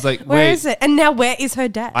 I was like, Where wait. is it? And now where is her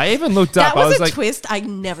desk? I even looked up. that was, I was a like, twist I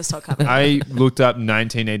never saw coming. I looked up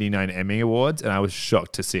 1989 Emmy Awards, and I was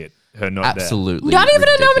shocked to see it. Her not Absolutely. Not even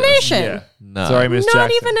a ridiculous. nomination. there. Yeah. No. Sorry, Miss Not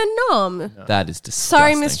Jackson. even a nom. That is disgusting.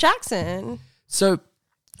 Sorry, Miss Jackson. So,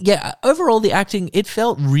 yeah, overall, the acting, it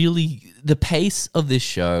felt really, the pace of this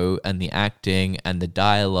show and the acting and the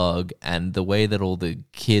dialogue and the way that all the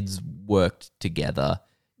kids worked together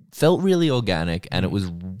felt really organic, and it was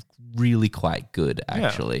really quite good,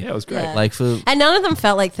 actually. Yeah, it was great. Yeah. Like for And none of them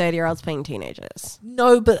felt like 30-year-olds playing teenagers.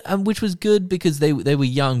 no, but which was good because they were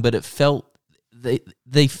young, but it felt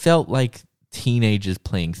they felt like teenagers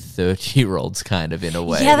playing 30-year-olds kind of in a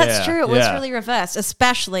way. Yeah, that's Yeah, true. It was yeah. really reversed,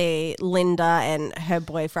 especially Linda and her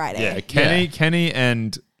boy Friday. Yeah, Kenny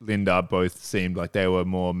and Linda both seemed like they were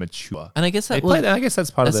more mature. And I guess They that played, I guess that's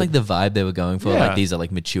part that's of like the vibe they were going for. Yeah. Like these are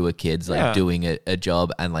like mature kids like Yeah. doing a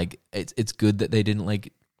job, and like it's good that they didn't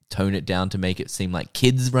like tone it down to make it seem like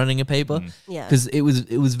kids running a paper. Yeah. Because it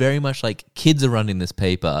was very much like kids are running this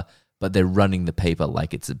paper, but they're running the paper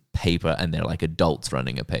like it's a paper, and they're like adults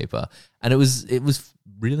running a paper. And it was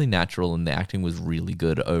really natural, and the acting was really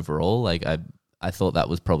good overall. Like I thought that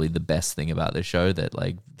was probably the best thing about the show, that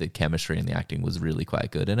like the chemistry and the acting was really quite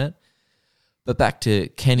good in it. But back to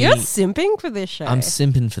Kenny. You're simping for this show. I'm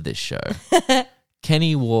simping for this show.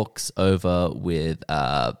 Kenny walks over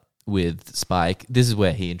with Spike. This is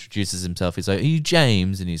where he introduces himself. He's like, "Are you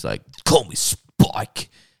James?" And he's like, "Call me Spike."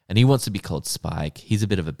 And he wants to be called Spike. He's a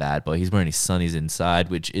bit of a bad boy. He's wearing his sunnies inside,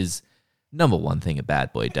 which is number one thing a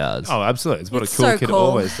bad boy does. Oh, absolutely. It's what It's a cool so kid cool.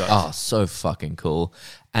 always does. Oh, so fucking cool.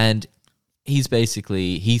 And he's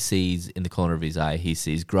basically, he sees in the corner of his eye, he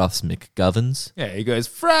sees Gruffs McGovern's Yeah, he goes,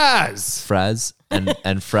 Fraz! Fraz. And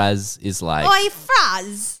Fraz is like, Oi,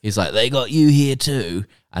 Fraz. he's like, "They got you here too."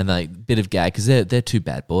 And like, bit of gag, because they're two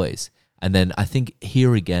bad boys. And then I think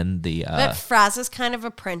here again, the But Fraz is kind of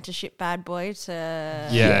apprenticeship bad boy to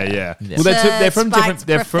Yeah. Yeah. Well, they're from Spike's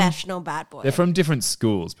different. professional bad boy. They're from different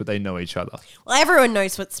schools, but they know each other. Well, everyone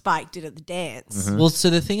knows what Spike did at the dance. Mm-hmm. Well, so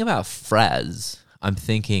the thing about Fraz, I'm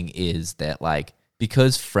thinking is that like,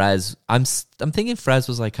 because Fraz, I'm thinking Fraz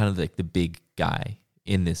was like kind of like the big guy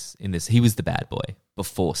in this. He was the bad boy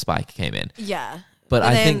before Spike came in. Yeah. But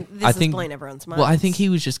I then think this I is think blowing everyone's minds. well, I think he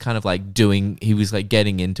was just kind of like he was like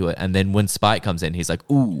getting into it, and then when Spike comes in, he's like,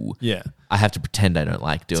 "Ooh, Yeah. I have to pretend I don't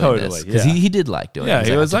like doing Totally, this," because yeah. he did like doing it. Yeah, He's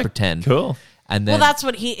he I was have to like, pretend, cool. And then well, that's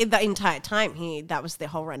what the entire time that was the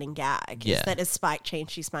whole running gag. Yeah. Is that as Spike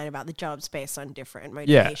changed his mind about the jobs based on different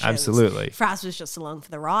Yeah, motivations. absolutely. Fraz was just along for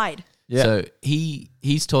the ride. Yeah. So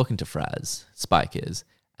he's talking to Fraz, Spike is,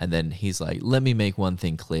 and then he's like, "Let me make one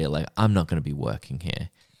thing clear. Like, I'm not going to be working here.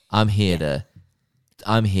 I'm here to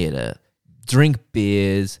drink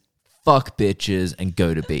beers, fuck bitches, and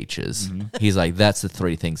go to beaches." He's like, "That's the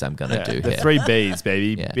three things I'm going to do the here." 3 B's,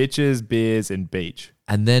 baby. Yeah. Bitches, beers, and beach.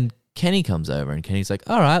 And then Kenny comes over, and Kenny's like,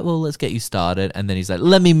 "All right, well, let's get you started." And then he's like,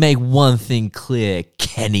 "Let me make one thing clear,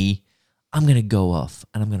 Kenny. I'm going to go off,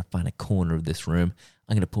 and I'm going to find a corner of this room.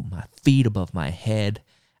 I'm going to put my feet above my head.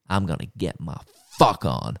 I'm going to get my fuck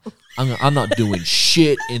on. I'm not doing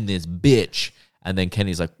shit in this bitch." And then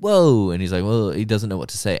Kenny's like, "Whoa." And he's like, well, he doesn't know what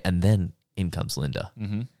to say. And then in comes Linda.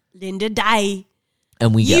 Linda Day.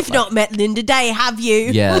 And we You've get not met Linda Day, have you?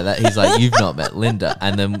 yeah, he's like, "You've not met Linda."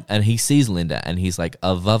 And he sees Linda, and he's like,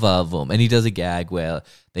 "A vavavum." And he does a gag where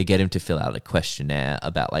they get him to fill out a questionnaire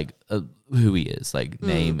about like who he is, like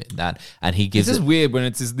name that. And he gives This is it. weird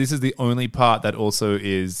when this is the only part that also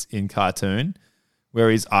is in cartoon where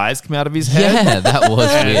his eyes come out of his head. Yeah, that was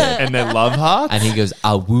and, weird. and they're love hearts. And he goes,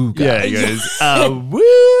 "Awooga." Yeah, he goes,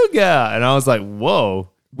 awooga. And I was like, whoa.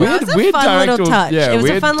 That was a fun little touch. Yeah, It was a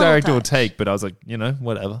weird fun little directorial touch. take, but I was like,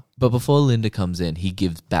 whatever. But before Linda comes in, he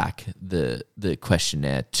gives back the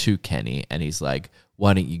questionnaire to Kenny, and he's like,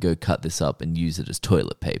 "Why don't you go cut this up and use it as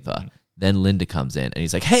toilet paper?" Then Linda comes in, and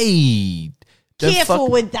he's like, "Hey, don't Careful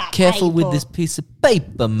with that Careful with paper." this piece of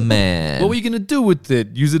paper, man. What were you going to do with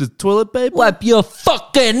it? Use it as toilet paper? Wipe your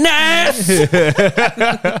fucking ass."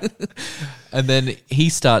 And then he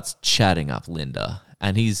starts chatting up Linda,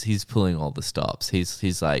 and he's pulling all the stops.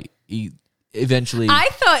 He's like, he eventually. I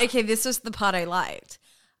thought, okay, this was the part I liked.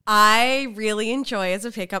 I really enjoy as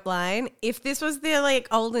a pickup line. If this was the like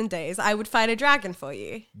olden days, I would fight a dragon for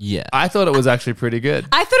you. yeah. I thought it was actually pretty good.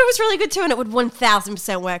 I thought it was really good too, and it would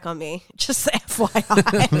 1000% work on me. Just FYI.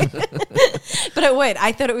 But it would.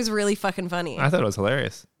 I thought it was really fucking funny. I thought it was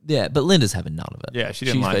hilarious. Yeah, but Linda's having none of it. Yeah, she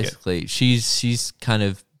didn't like it. basically, she's kind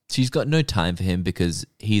of she's got no time for him because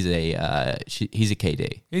he's a he's a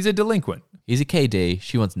KD. He's a delinquent. He's a KD.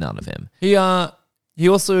 She wants none of him. He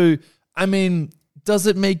also, I mean, does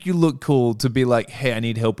it make you look cool to be like, hey, I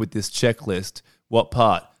need help with this checklist? What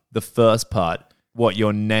part? The first part. What,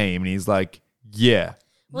 your name? And he's like, yeah.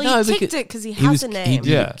 Well, No, he ticked because it because he has a He name.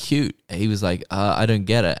 did Yeah. it cute. He was like, I don't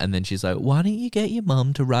get it. And then she's like, why don't you get your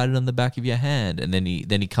mum to write it on the back of your hand? And then he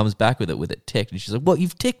comes back with it ticked. And she's like, what,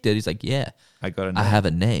 you've ticked it? He's like, yeah, I got a I name. have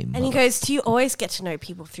a name. And he goes, do you always get to know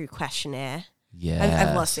people through questionnaire? Yeah.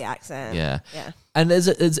 I've lost the accent. Yeah. Yeah. And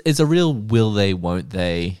it's a real will they, won't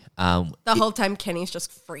they. The whole time Kenny's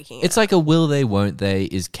just freaking It's out. like a will they, won't they.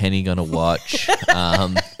 Is Kenny going to watch?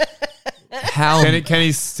 How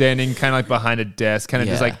Kenny's standing kind of like behind a desk, kind of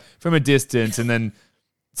just Yeah. like from a distance. And then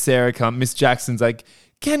Miss Jackson's like,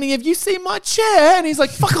 Kenny, have you seen my chair? And he's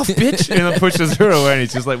like, fuck off, bitch. And then pushes her away. And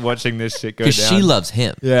he's just like watching this shit go down. Because she loves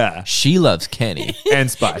him. Yeah. She loves Kenny. And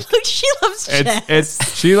Spike. Look, she loves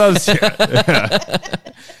chess. She loves yeah.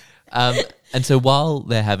 And so while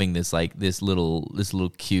they're having this little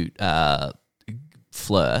cute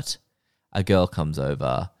flirt, a girl comes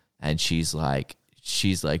over and she's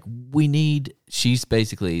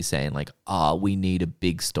basically saying like, we need a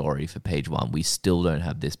big story for page one. We still don't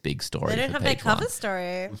have this big story. They don't for have their page one. cover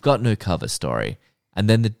story. We've got no cover story. And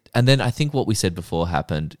then I think what we said before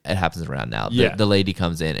happened. It happens around now. Yeah. The lady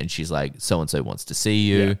comes in and she's like, so and so wants to see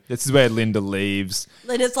you. Yeah. This is where Linda leaves.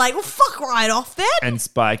 Linda's like, well, fuck right off then. And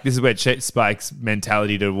Spike, this is where Spike's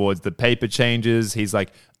mentality towards the paper changes. He's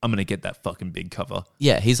like, I'm going to get that fucking big cover.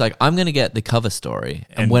 Yeah, he's like, I'm gonna get the cover story,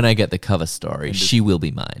 and when I get the cover story, she will be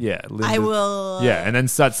mine. Yeah. I will. Yeah. And then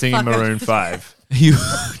start singing fuck Maroon off. 5. You,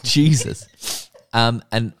 Jesus.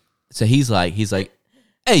 And so he's like,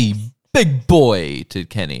 hey, big boy to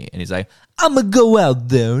Kenny, and he's like, I'm gonna go out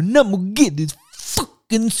there and I'm gonna get this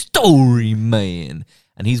fucking story, man.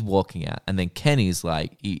 And he's walking out, and then Kenny's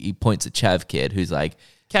like, he points at Chav Kid, who's like,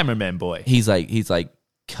 Cameraman boy. he's like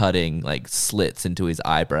cutting like slits into his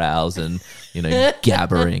eyebrows and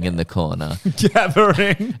gabbering in the corner,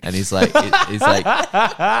 Gathering. and he's like,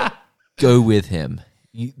 go with him.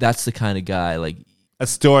 That's the kind of guy like. A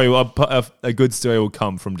good story will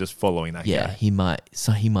come from just following that Yeah, guy. he might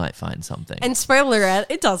find something. And spoiler alert,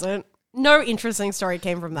 it doesn't. No interesting story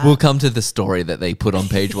came from that. We'll come to the story that they put on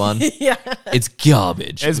page one. yeah. It's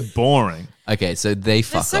garbage. It's boring. Okay, so they They're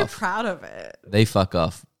fuck so off. proud of it. They fuck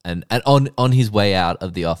off. And on his way out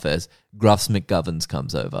of the office, Gruffs McGovern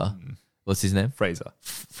comes over. What's his name? Fraser.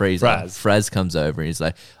 Fraser. Fraz. Fraz comes over and he's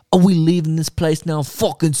like, are we leaving this place now? I'm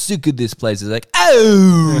fucking sick of this place. He's like,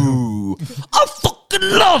 oh, I fucking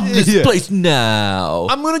love this Yeah. place now.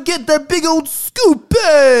 I'm going to get that big old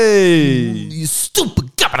scoopy. You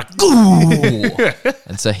stupid gabba-goo.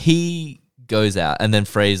 And so he goes out, and then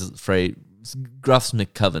Gruffs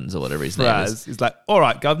McCovens or whatever his name is. Fraz is like, all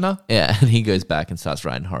right, governor. Yeah, and he goes back and starts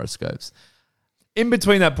writing horoscopes. In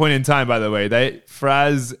between that point in time, by the way,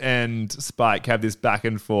 Fraz and Spike have this back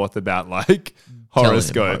and forth about like Telling him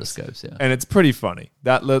horoscopes. horoscopes, yeah. And it's pretty funny.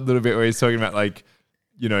 That little bit where he's talking about like,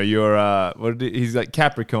 you're, he's like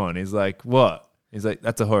Capricorn. He's like, what? He's like,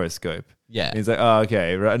 that's a horoscope. Yeah. And he's like, oh,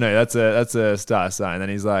 okay. Right. No, that's a star sign. Then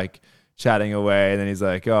he's like chatting away. And then he's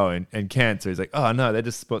like, oh, and Cancer. He's like, oh, no, they're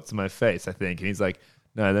just spots on my face, I think. And he's like,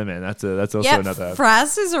 no, man, that's also Yeah, another.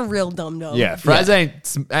 Fraz is a real dum-dum. Yeah, Fraz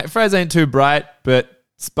ain't too bright, but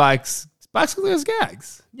Spike's got those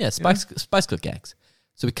gags. Yeah, Spice got gags.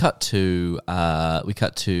 So we cut to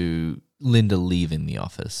Linda leaving the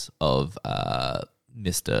office of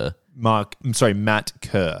Mr. Matt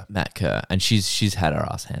Kerr. Matt Kerr, and she's had her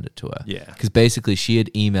ass handed to her. Yeah. Because basically she had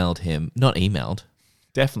Definitely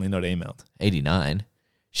not emailed. 89.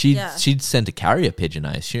 Yeah. She'd sent a carrier pigeon,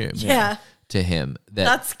 I assume. Yeah. To him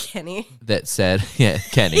That's Kenny. that said, yeah,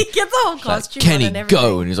 Kenny. He gets the whole Like, costume Kenny, on and everything.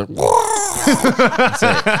 go. And he's like,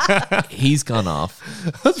 so he's gone off.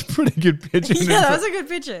 That's a pretty good pigeon. Yeah, that was a good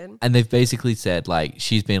pigeon. And they've basically said, like,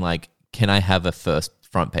 she's been like, can I have a first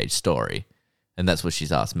front page story? And that's what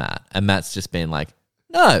she's asked Matt. And Matt's just been like,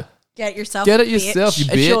 no, Get yourself. Get it bitch. yourself, you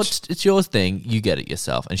bitch. it's your thing. You get it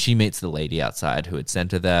yourself. And she meets the lady outside who had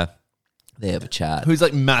sent her there. They have a chat. Who's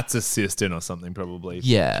like Matt's assistant or something, probably.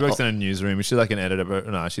 Yeah. She works in a newsroom. She's like an editor, but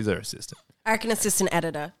no, she's her assistant. I reckon assistant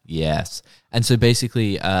editor. Yes. And so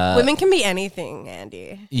basically, Women can be anything,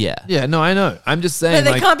 Andy. yeah. Yeah, no, I know. I'm just No, saying,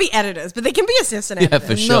 they like, can't be editors, but they can be assistant Yeah, editors.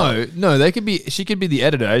 for sure. no, they could be. She could be the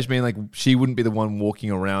editor. I just mean, like, she wouldn't be the one walking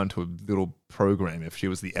around to a little program if she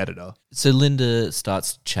was the editor. So Linda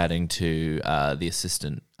starts chatting to the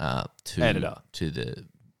assistant Editor. to the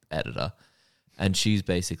editor, and she's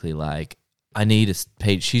basically like, I need a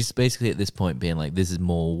page. She's basically at this point being like, this is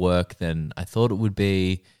more work than I thought it would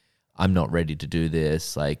be. I'm not ready to do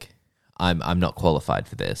this. Like, I'm not qualified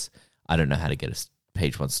for this. I don't know how to get a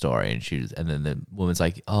page one story. And then the woman's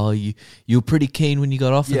like, oh, you were pretty keen when you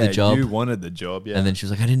got offered the job. You wanted the job, yeah. And then she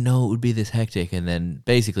was like, I didn't know it would be this hectic. And then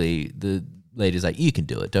basically the lady's like, you can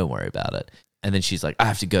do it. Don't worry about it. And then she's like, I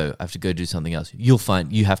have to go do something else. You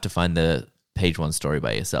have to find the page one story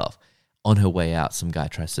by yourself. On her way out, some guy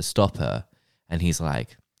tries to stop her. And he's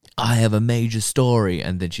like, I have a major story.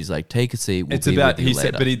 And then she's like, take a seat. We'll be with you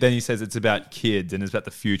later. Then he says it's about kids and it's about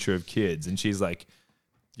the future of kids. And she's like,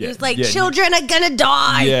 he was like, children are gonna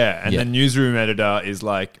die. Yeah. And the newsroom editor is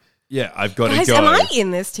like, yeah, I've got to go. Am I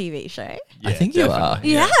in this TV show? Yeah, I think you are.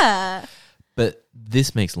 Yeah. But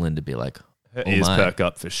this makes Linda be like, Her ears perk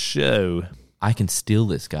up for show. I can steal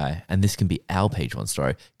this guy, and this can be our page one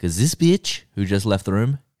story. Because this bitch who just left the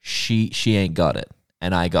room, she ain't got it,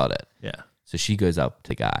 and I got it. Yeah. So she goes up to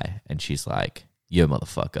the guy, and she's like, yo,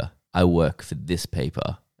 motherfucker, I work for this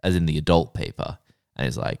paper, as in the adult paper. And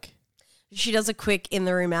he's like... She does a quick in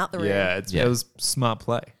the room, out the room. Yeah, it was smart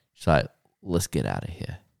play. She's like, let's get out of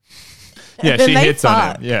here. Yeah, she hits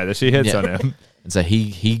on him. Yeah, she hits on him. And so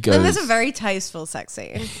he goes... And there's a very tasteful sex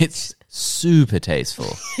scene. It's super tasteful.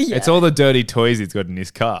 It's all the dirty toys he's got in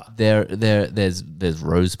his car. There's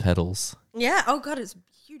rose petals. Yeah. Oh God, it's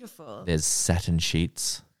beautiful. There's satin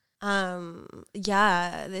sheets.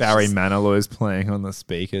 Yeah. Barry Manilow is playing on the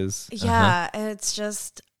speakers. Yeah, it's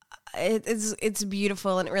just... It's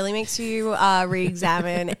beautiful, and it really makes you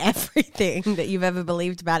re-examine everything that you've ever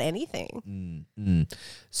believed about anything.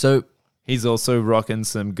 So he's also rocking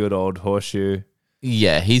some good old horseshoe.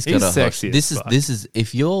 yeah, he's got a sexy as this fuck. is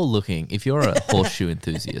if you're a horseshoe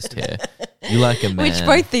enthusiast here, you like a man Which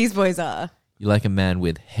both these boys are. you like a man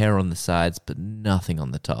with hair on the sides but nothing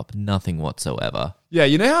on the top, nothing whatsoever. Yeah,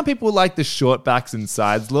 you know how people like the short backs and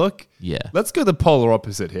sides look? Yeah, Let's go the polar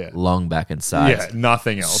opposite here. long back and sides. Yeah,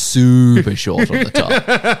 nothing else. Super short on the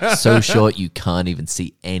top. So short you can't even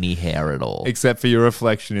see any hair at all. Except for your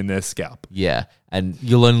reflection in their scalp. Yeah, and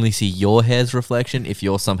you'll only see your hair's reflection if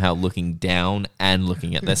you're somehow looking down and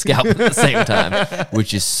looking at their scalp at the same time,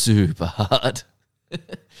 which is super hard.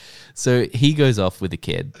 So he goes off with the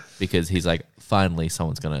kid because he's like, finally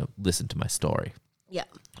someone's going to listen to my story. Yeah.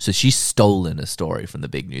 So she's stolen a story from the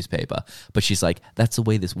big newspaper, but she's like, that's the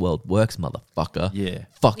way this world works, motherfucker. Yeah.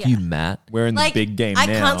 Fuck you, Matt. We're in the big game now. I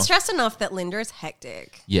can't stress enough that Linda is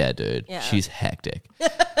hectic. Yeah, dude. Yeah. She's hectic.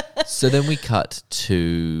 So then we cut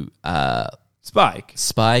to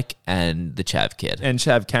Spike and the Chav kid. and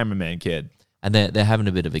Chav cameraman kid. And they're having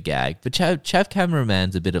a bit of a gag. But Chav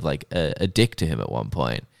cameraman's a bit of like a dick to him at one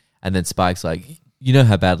point. And then Spike's like, you know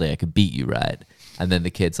how badly I could beat you, right? And then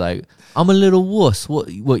the kid's like, I'm a little wuss. What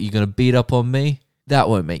you going to beat up on me? That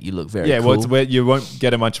won't make you look very cool. Well, you won't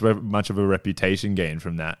get much of a reputation gain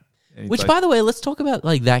from that. And he's Which, like, by the way, let's talk about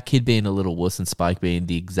like that kid being a little wuss and Spike being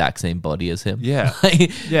the exact same body as him. Yeah.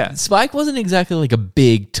 Like, Yeah. Spike wasn't exactly like a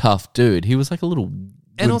big, tough dude. He was like a little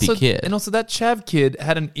wimpy kid. And also that Chav kid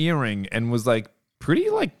had an earring and was like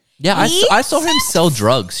pretty like... Yeah, I saw him sell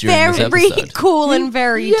drugs during this Very episode. cool and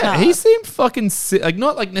very tough. he seemed fucking like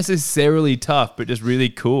not like necessarily tough, but just really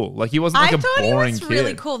cool. Like he wasn't like I a thought he boring was kid.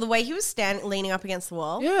 really cool. The way he was leaning up against the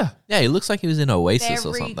wall. Yeah, Yeah, he looks like he was in Oasis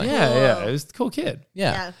or Very something. cool. yeah, it was a cool kid.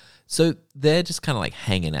 Yeah. Yeah. So they're just kind of like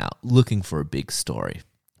hanging out, looking for a big story.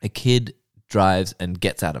 A kid drives and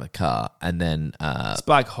gets out of a car, and then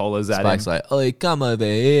Spike hollers at Spike's him. like, "Oi, come over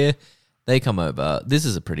here." They come over. This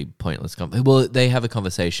is a pretty pointless conversation. Well, they have a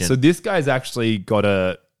conversation. So this guy's actually got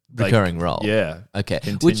a Recurring role. Yeah. Okay,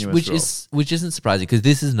 Continuous role. which isn't surprising because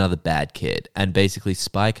this is another bad kid, and basically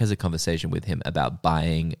Spike has a conversation with him about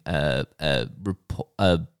buying I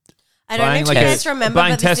don't know Buying if like you a- guys remember,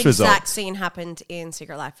 buying but this test exact results. scene happened in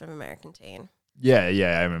Secret Life of American Teen. Yeah,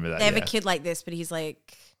 I remember that. They have yeah. a kid like this, but he's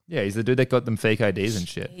like, Yeah, he's the dude that got them fake IDs and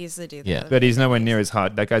shit. he's the dude. Yeah. that- But he's nowhere near as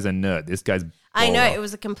hard. That guy's a nerd. This guy's I know, baller. it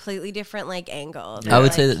was a completely different like angle. I would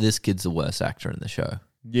Like, say that this kid's the worst actor in the show.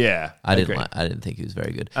 Yeah. I agreed. didn't think he was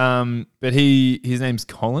very good. But his name's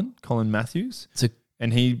Colin Matthews, So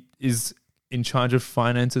and he is in charge of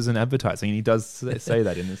finances and advertising, and he does say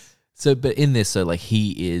that in this. but in this, so like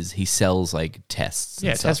he sells like tests.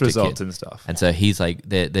 Yeah, and stuff test to results kids. and stuff. And so he's like,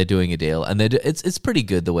 they're doing a deal, and it's pretty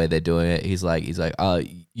good the way they're doing it. He's like, oh,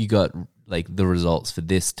 you got like the results for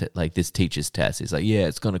this this teacher's test. He's like, yeah,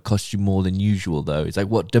 it's gonna cost you more than usual though. He's like,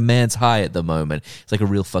 what, demand's high at the moment. It's like a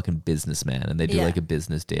real fucking businessman, and they do Yeah. like a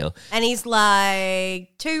business deal. and he's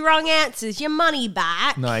like, 2 wrong answers, your money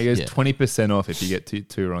back. No, he goes Yeah. 20% off if you get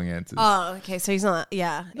two wrong answers. Oh, okay, so he's not,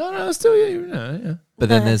 yeah. No, still, yeah. But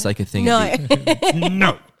then there's like a thing No.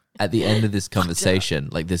 No. at the end of this conversation,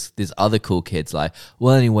 like this other cool kid's like,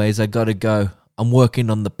 well, anyways, I gotta go. I'm working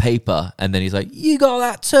on the paper. And then he's like, you got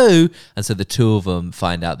that too? And so the two of them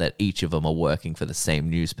find out that each of them are working for the same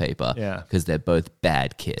newspaper. Yeah. Because they're both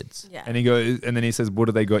bad kids. Yeah. And he goes, and then he says, "What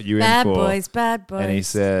do they got you Bad in for?" boys, bad boys. And he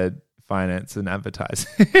said, "Finance and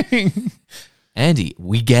advertising." Andy,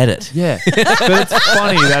 we get it. Yeah, but it's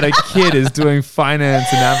funny that a kid is doing finance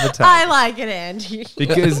and advertising I like it, Andy.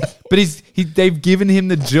 they've given him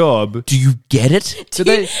the job. Do you get it? So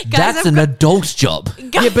they, Guys, That's I've an got- adult job.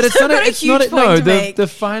 yeah, but it's I've not. got It's huge not. point No, to make. the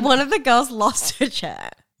fine. One of the girls lost her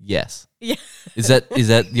chair. Yes. Yeah, Is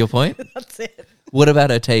that your point? that's it. What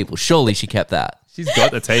about her table? Surely she kept that. She's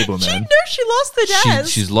got the table, man. No, she lost the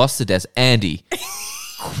desk. She's lost the desk. Andy,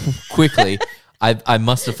 quickly, I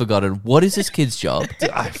must have forgotten. What is this kid's job?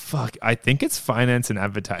 I think it's finance and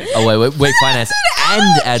advertising. Oh, wait, finance and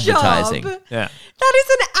Adult advertising. job. Yeah. That is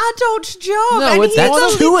an adult job. No, and it's he's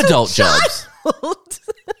That's a two little adult jobs. child.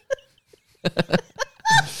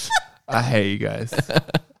 I hate you guys.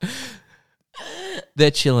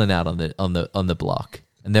 They're chilling out on the block,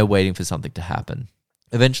 and they're waiting for something to happen.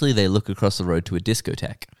 Eventually, they look across the road to a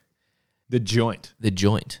discotheque, The joint. the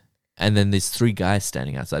joint, and then there's 3 guys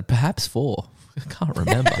standing outside, perhaps 4. I can't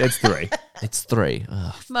remember. It's 3. It's 3.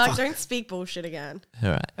 Ugh, Mark, don't speak bullshit again.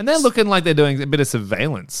 all right. And they're looking like they're doing a bit of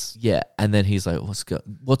surveillance. Yeah, and then he's like,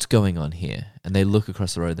 "What's going on here?" And they look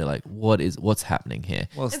across the road. They're like, what's happening here?"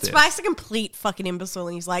 What's And this? Spike's a complete fucking imbecile,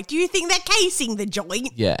 and he's like, "Do you think they're casing the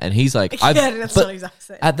joint?" Yeah, and he's like, Yeah, that's but not his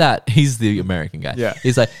accent. At that, he's the American guy. Yeah.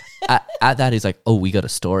 He's like, at that, he's like, "Oh, we got a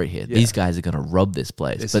story here. These guys are gonna rob this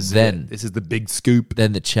place." This but is then, this is the big scoop.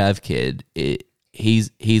 then the Chav kid,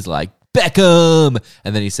 he's like, "Beckham,"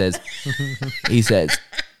 and then he says,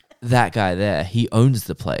 that guy there, he owns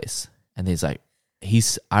the place, and he's like,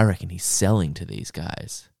 I reckon he's selling to these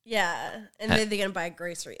guys. Yeah, and then they're gonna buy a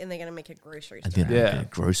grocery, and they're gonna make a grocery And store. then Yeah. a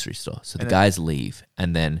grocery store. So the guys leave,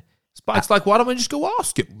 and then Spike's like, why don't we just go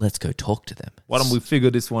ask him? let's go talk to them. Why don't we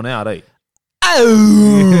figure this one out, eh?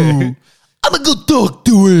 Oh, I'm gonna go talk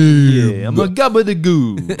to him. Yeah, I'm a gubba the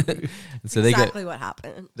goo. And so they Exactly what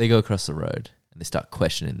happened. go across the road, and they start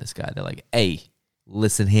questioning this guy. They're like, "Hey,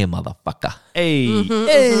 listen here, motherfucker. Hey,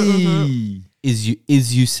 hey. Is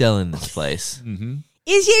you selling this place?"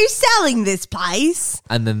 Is you selling this place?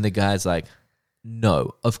 And then the guy's like,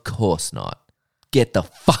 "No, of course not. Get the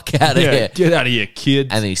fuck out of Yeah, here." get out of here, kid.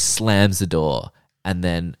 And then he slams the door. And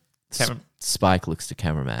then Camera- Spike looks to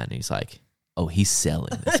cameraman and he's like, "Oh, he's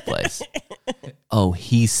selling this place. Oh,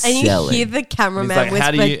 he's And selling." you hear the He's cameraman like, whisper,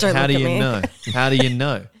 how do you "Don't look at know? me." How do you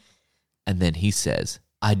know? And then he says,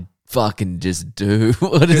 "I'd fucking just do."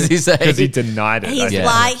 What does he say? Because he denied it. I He's think. Yeah.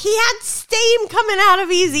 like, he had steam coming out of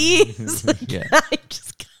his ears. Yeah. I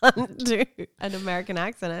just can't do an American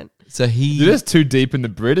accent. So he You're just too deep in the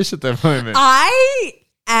British at the moment. I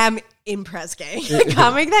am impressed, gang. I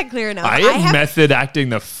can't make that clear enough. I am method acting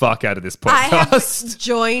the fuck out of this I have podcast.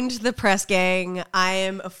 joined the press gang. I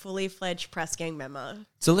am a fully fledged press gang member.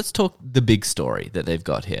 So let's talk the big story that they've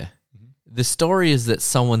got here. The story is that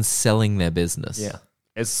someone's selling their business. Yeah.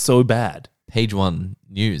 It's so bad. Page 1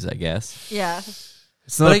 news, I guess. Yeah.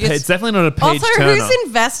 It's not. But I A guess- it's definitely not a page Also, turner. who's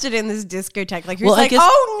invested in this discotheque? Like, who's Well, I like, guess-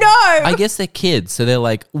 oh no! I guess they're kids, so they're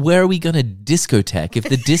like, "Where are we going to discotheque if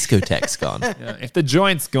the discotheque's gone?" Yeah, if the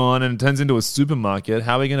joint's gone and it turns into a supermarket,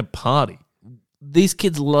 how are we going to party? These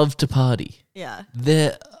kids love to party. yeah.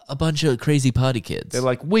 They're a bunch of crazy party kids. They're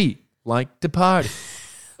like, we like to party.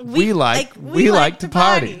 we like to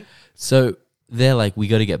party. So they're like, "We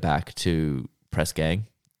got to get back to press gang.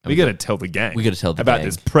 We got to tell the gang. We got to tell the about gang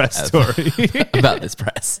this press story. about this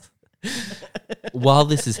press." While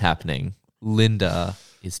this is happening, Linda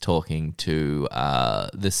is talking to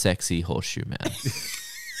the sexy horseshoe man.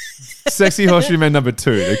 Sexy horseshoe man number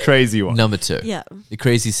 2, the crazy one. Number 2. Yeah. The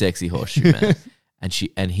crazy sexy horseshoe man.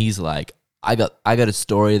 And he's like, I got a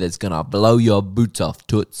story that's gonna blow your boots off,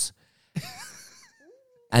 toots.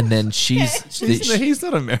 And then He's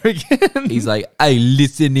not American. he's like, "Hey,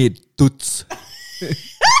 listen here, toots.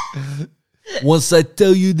 Once I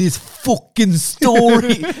tell you this fucking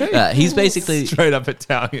story." He's basically Straight up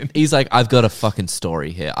Italian. he's like, "I've got a fucking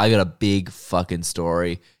story here. I got a big fucking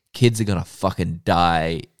story. Kids are gonna fucking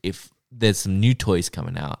die if there's some new toys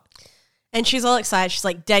coming out." And she's all excited. She's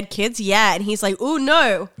like, dead kids? Yeah. And he's like, oh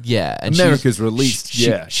no. Yeah, and America's released,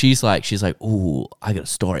 yeah. She's like, "Ooh, I got a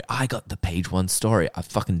story. I got the page 1 story. I've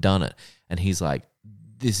fucking done it." And he's like,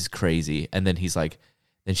 "This is crazy." And then she's like,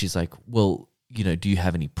 "Well, do you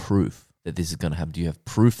have any proof that this is gonna happen? Do you have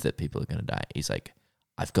proof that people are gonna die?" He's like,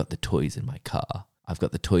 "I've got the toys in my car. I've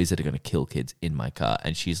got the toys that are gonna kill kids in my car."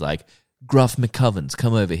 And she's like, "Gruff McCovens,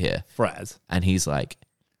 come over here." Fraz. And he's like,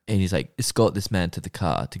 escort this man to the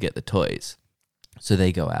car to get the toys. So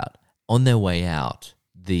they go out, On their way out,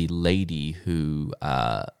 the lady who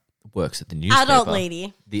works at the newspaper,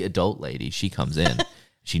 the adult lady, she comes in.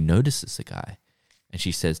 She notices the guy, and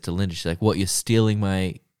she says to Linda, she's like, "What? You're stealing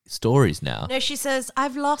my stories now?" No, she says,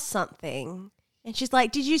 "I've lost something." And she's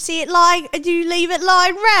like, "Did you see it lying? Did you leave it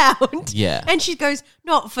lying round?" Yeah. And she goes,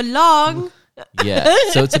 "Not for long." Yeah.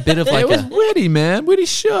 So it's a bit of like it was witty, man. Witty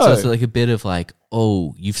show. So it's like a bit of like,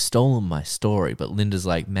 oh, you've stolen my story. But Linda's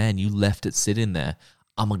like, man, you left it sit in there.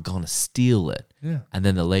 I'm gonna steal it. Yeah. And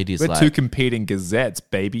then the lady's We're like, two competing gazettes,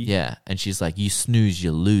 baby. yeah. And she's like, you snooze,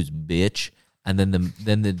 you lose, bitch. And then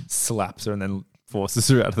the Slaps her and then forces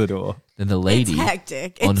her out the door. lady It's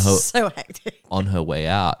hectic. on It's her- so hectic. on her way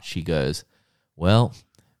out, she goes, well,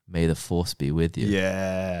 may the force be with you.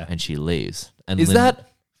 Yeah. And she leaves. And Is that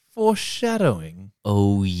foreshadowing?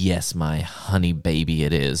 Oh, yes, my honey baby,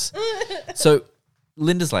 it is. So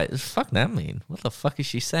Linda's like, fuck that mean? What the fuck is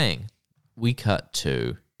she saying? We cut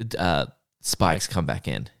to Spike's come back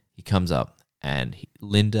in. He comes up and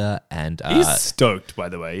Linda and He's stoked, by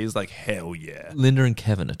the way. He's like, hell yeah. Linda and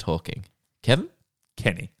Kevin are talking. Kevin?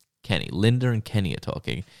 Kenny. Linda and Kenny are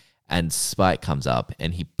talking. And Spike comes up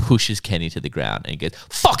and he pushes Kenny to the ground and he goes,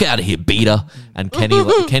 fuck out of here, beater. And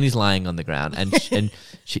Kenny's lying on the ground and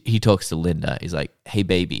he talks to Linda. He's like, hey,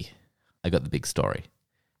 baby, I got the big story.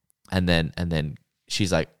 And then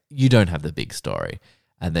she's like, you don't have the big story.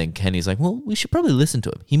 And then Kenny's like, well, we should probably listen to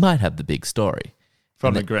him. He might have the big story.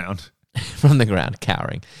 From the ground. From the ground,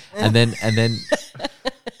 cowering. And then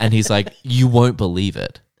and he's like, you won't believe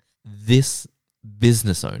it. This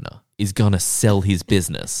business owner is gonna sell his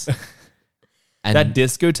business. And That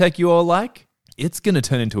discotheque you all like, it's going to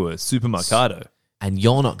turn into a supermercado. and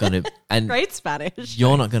you're not gonna and Great Spanish.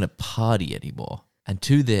 you're not gonna party anymore. And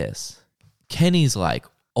to this, Kenny's like,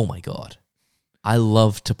 oh my God, I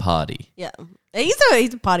love to party. Yeah. He's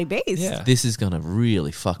a party beast. Yeah. This is gonna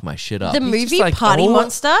really fuck my shit up. The He's movie just like, Party oh.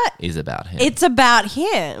 Monster, Is about him. it's about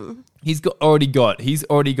him. He's already got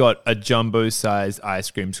a jumbo-sized ice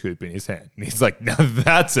cream scoop in his hand. And he's like, now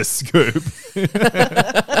that's a scoop.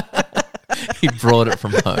 He brought it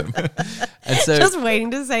from home. And so Just waiting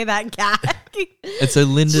to say that gag.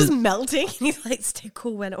 Linda Just melting. And he's like, stay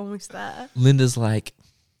cool, we're almost there. Linda's like,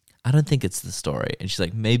 I don't think it's the story. And she's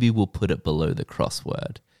like, maybe we'll put it below the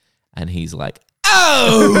crossword. And he's like,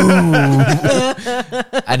 oh!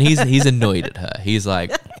 And he's annoyed at her. He's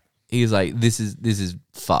like, this is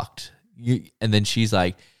fucked. And then she's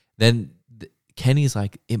like, Kenny's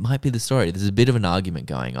like, it might be the story. There's a bit of an argument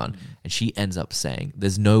going on. And she ends up saying,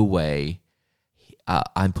 there's no way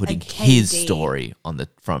I'm putting his KD. story on the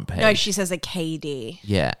front page. No, she says a KD.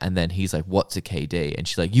 Yeah, and then he's like, what's a KD? And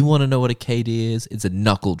she's like, you want to know what a KD is? It's a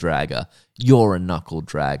knuckle dragger. You're a knuckle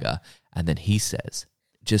dragger. And then he says,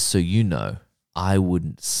 just so you know, I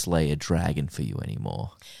wouldn't slay a dragon for you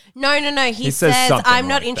anymore. No. He says says, something I'm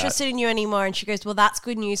not like interested in you anymore. And she goes, well, that's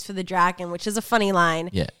good news for the dragon, which is a funny line.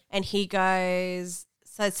 Yeah. And he says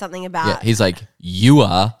something about... Yeah, he's like, you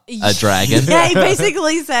are a dragon. Yeah, he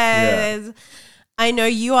basically says, I know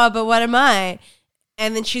you are, but what am I?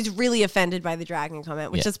 And then she's really offended by the dragon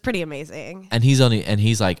comment, which Yeah. is pretty amazing. And he's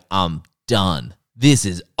like, I'm done. This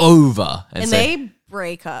is over. And so, they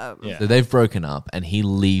break up. Yeah. so they've broken up and he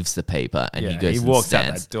leaves the paper and he goes and walks out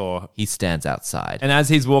stands. that door. He stands outside. And as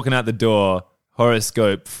he's walking out the door,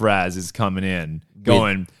 Horoscope Fraz is coming in,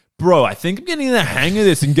 going, bro, I think I'm getting the hang of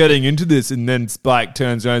this and getting into this. And then Spike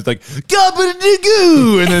turns around and is like,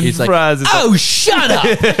 gabba-da-goo! And then He's like, Fraz is oh, shut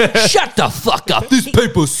up. Shut the fuck up. This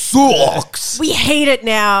paper sucks. We hate it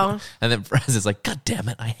now. And then Fraz is like, God damn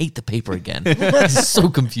it, I hate the paper again. This is so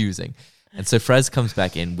confusing. And so Fraz comes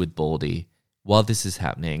back in with Baldy. While this is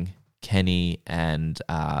happening, Kenny and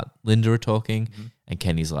Linda are talking. And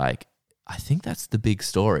Kenny's like, I think that's the big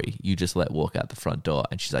story you just let walk out the front door.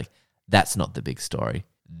 And she's like, that's not the big story.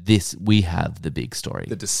 We have the big story.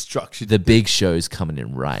 the destruction. The big show's coming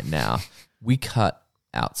in right now. We cut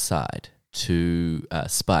outside to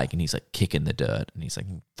Spike, and he's like kicking the dirt, and he's like,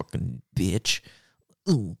 "Fucking bitch,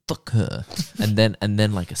 ooh, fuck her." and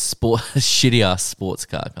then like a shitty ass sports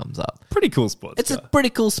car comes up. Pretty cool sports It's car. a pretty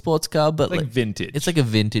cool sports car, but like vintage. It's like a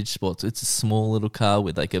vintage sports. It's a small little car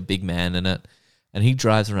with like a big man in it, and he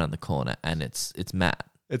drives around the corner, and it's Matt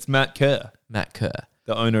Matt Kerr, Kerr.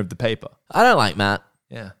 the owner of the paper. I don't like Matt.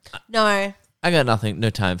 Yeah. No. I got no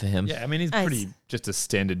time for him. Yeah, I mean, he's Nice. pretty just a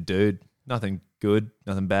standard dude. Nothing good,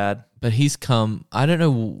 nothing bad. But he's come. I don't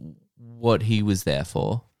know what he was there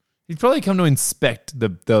for. He'd probably come to inspect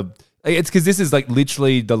the it's because this is like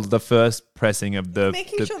literally the first pressing of the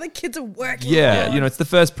Making sure the kids are working. yeah, you know, it's the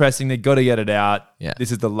first pressing. They got to get it out. Yeah.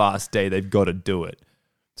 This is the last day. They've got to do it.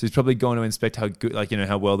 So he's probably going to inspect how good, like,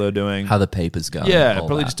 how well they're doing. How the paper's going. Yeah, all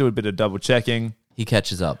probably that. just do a bit of double checking. He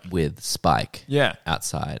catches up with Spike Yeah.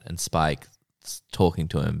 outside, and Spike's talking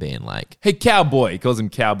to him, being like, Hey, cowboy. He calls him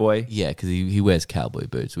cowboy. yeah, because he wears cowboy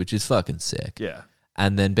boots, which is fucking sick. Yeah.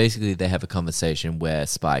 And then basically they have a conversation where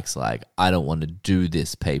Spike's like, I don't want to do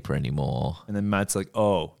this paper anymore. And then Matt's like,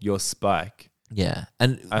 oh, you're Spike. Yeah.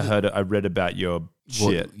 And I read about your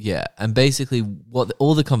shit. Yeah. And basically what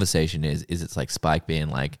all the conversation is it's like Spike being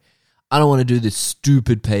like, I don't want to do this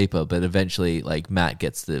stupid paper, but eventually like Matt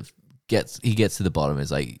gets to the bottom,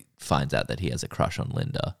 is like finds out that he has a crush on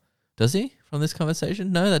Linda. Does he from this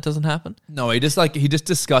conversation? No, that doesn't happen. No, he just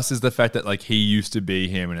discusses the fact that like he used to be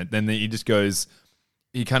him, and then he just goes,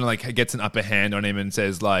 he kind of like gets an upper hand on him and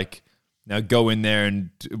says like, now go in there and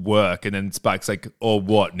work, and then Spike's like, or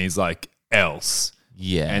what? And he's like, else.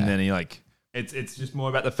 Yeah. And then he like, it's just more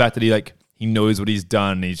about the fact that he knows what he's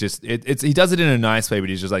done. He's just he does it in a nice way, but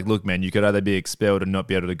he's just like, look, man, you could either be expelled and not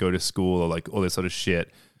be able to go to school or like all this sort of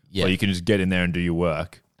shit, Yeah. or you can just get in there and do your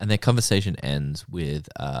work. And their conversation ends with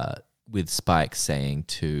Spike saying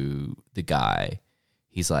to the guy,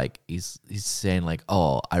 he's saying like,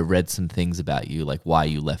 oh, I read some things about you, like why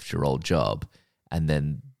you left your old job. And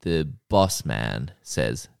then the boss man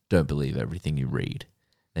says, don't believe everything you read.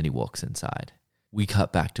 Then he walks inside. We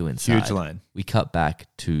cut back to inside. Huge line. We cut back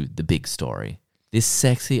to the big story. This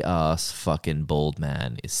sexy ass fucking bald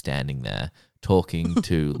man is standing there talking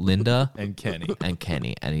to Linda And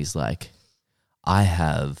Kenny. and he's like, I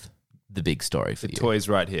have the big story for The you. toy's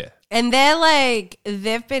right here. And they're like,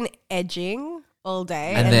 they've been edging all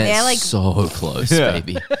day. And they're like, so close, Yeah.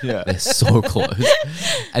 baby. Yeah. They're so close.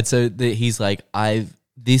 And so he's like,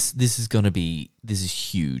 this is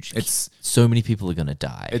huge. It's so many people are gonna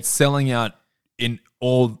die. It's selling out in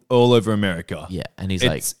all over America. Yeah, and he's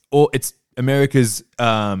like, it's America's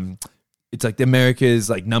it's like America's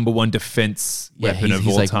like number one defense weapon of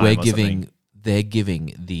he's all like, time. they're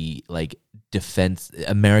giving the like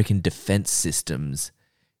American defense systems.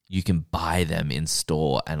 You can buy them in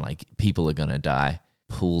store, and like people are gonna die.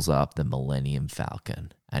 Pulls up the Millennium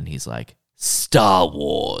Falcon, and he's like, Star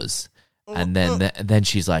Wars. And then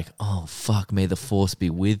she's like, oh fuck, may the Force be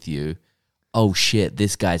with you. Oh shit,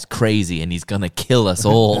 this guy's crazy and he's gonna kill us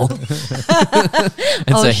all. And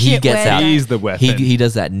Oh, so he shit, gets we're out. dead. He's the weapon. He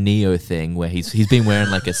does that Neo thing where he's been wearing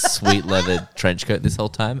like a sweet leather trench coat this whole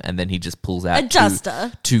time, and then he just pulls out A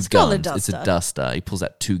duster. two It's called a guns. It's a duster. duster. He pulls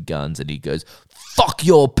out two guns and he goes, "Fuck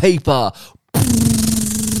your paper."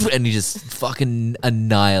 And he just fucking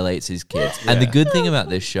annihilates his kids. And the good thing about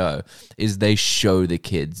this show is they show the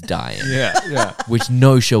kids dying, yeah. which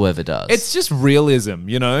no show ever does. It's just realism,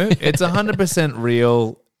 you know? It's 100%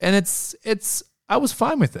 real, and it's I was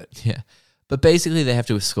fine with it. Yeah. But basically they have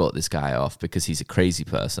to escort this guy off because he's a crazy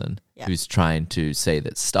person Yeah. who's trying to say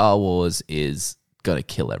that Star Wars is going to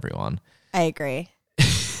kill everyone. I agree.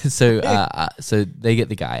 So they get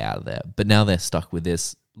the guy out of there. But now they're stuck with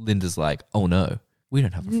this. Linda's like, oh no, we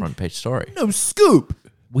don't have a front page story. No scoop.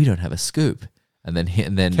 We don't have a scoop. And then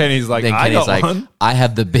Kenny's like, then I Kenny's got like, one. I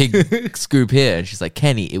have the big scoop here. And she's like,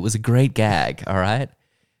 Kenny, it was a great gag, all right?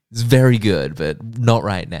 It's very good, but not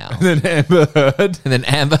right now. And then Amber Heard. And then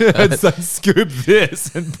Amber Heard, It's like, scoop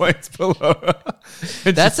this and points below her.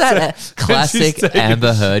 And that's she's that ta- classic and she's taking Amber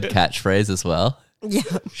a Heard shit. catchphrase as well. Yeah.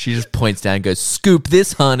 She just points down and goes, scoop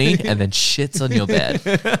this, honey, and then shits on your bed.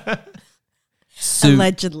 Soup.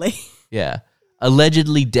 Allegedly. Yeah.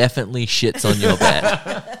 Allegedly, definitely shits on your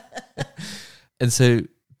bed. And so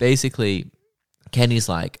basically, Kenny's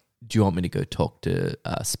like, do you want me to go talk to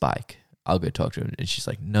Spike? I'll go talk to him. And she's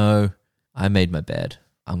like, no, I made my bed.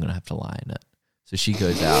 I'm going to have to lie in it. So she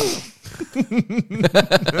goes out.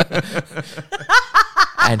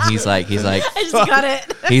 And he's like, I just got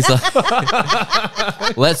it. he's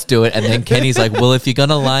like, let's do it. And then Kenny's like, well, if you're going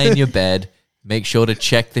to lie in your bed, make sure to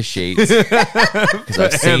check the sheets. Because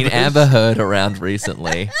I've seen Amber Heard around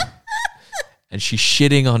recently. And she's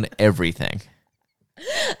shitting on everything.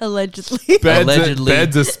 Allegedly.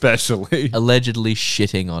 Beds especially. Allegedly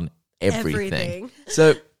shitting on everything. Everything.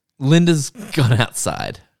 So Linda's gone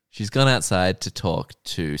outside. She's gone outside to talk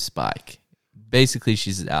to Spike. Basically,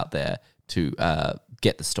 she's out there to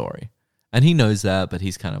get the story. And he knows that, but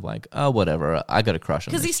he's kind of like, oh, whatever. I got a crush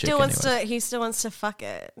on this Because he chick still wants anyway. to. He still wants to fuck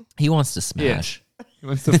it. He wants to smash. He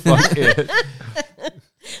wants to fuck it.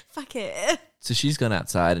 Fuck it. So she's gone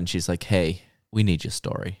outside and she's like, hey, we need your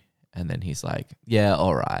story. And then he's like, yeah,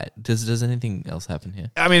 all right. Does anything else happen here?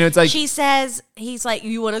 I mean, it's like, She says, he's like,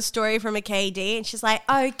 you want a story from a KD? And she's like,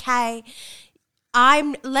 okay,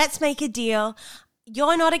 let's make a deal.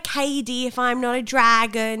 you're not a KD if I'm not a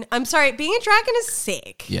dragon. I'm sorry, being a dragon is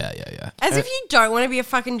sick. Yeah. As if you don't want to be a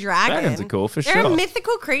fucking dragon. Dragons are cool for They're sure. a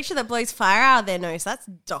mythical creature that blows fire out of their nose. That's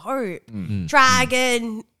dope. Mm.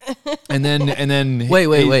 Dragon. And then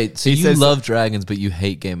Wait. So he you says- love dragons, but you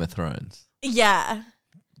hate Game of Thrones? Yeah.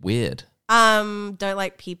 Weird. Don't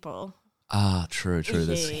like people. Ah, true.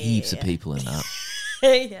 There's heaps of people in that.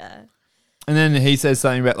 Yeah. And then he says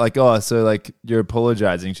something about like, oh, so like you're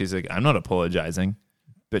apologizing. She's like, I'm not apologizing.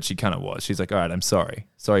 But she kind of was. She's like, all right, I'm sorry.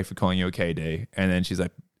 Sorry for calling you a KD. And then she's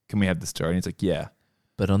like, can we have the story? And he's like, yeah.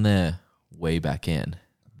 But on their way back in,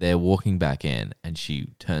 they're walking back in, and she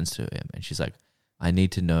turns to him and she's like, I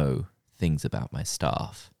need to know things about my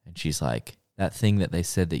staff. And she's like, that thing that they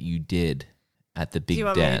said that you did at the big you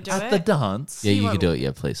want me to dance. do At it? the dance. Yeah, you want can do it.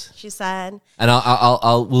 Yeah, please. She said, And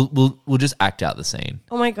we'll just act out the scene.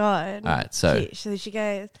 oh my God. All right, so She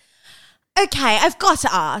goes, okay, I've got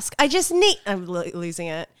to ask. I'm losing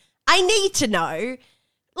it. I need to know,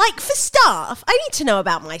 like for staff, I need to know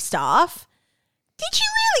about my staff. Did you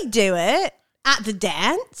really do it at the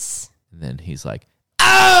dance? and then he's like,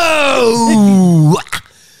 oh,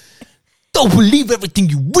 don't believe everything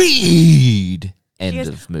you read. End She goes,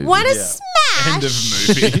 of movie. Want to Yeah. smash? End of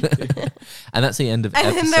movie. And that's the end of And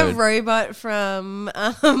episode. then the robot from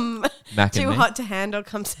Mac and Too Me. Hot to Handle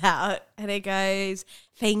comes out and it goes,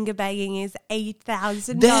 finger banging is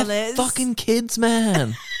 $8,000. They're fucking kids,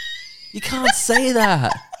 man. You can't say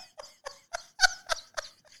that.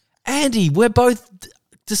 Andy, we're both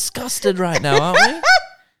disgusted right now, aren't we?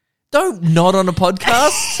 Don't nod on a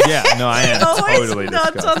podcast. Yeah, no, I am Always totally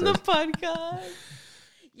not disgusted. on the podcast.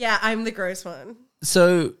 Yeah, I'm the gross one.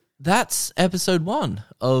 So that's episode 1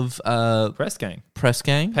 of Press Gang. Press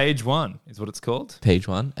Gang. Page 1 is what it's called. Page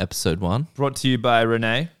 1, episode 1. Brought to you by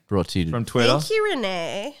Renee Brought to you from Twitter. Thank you,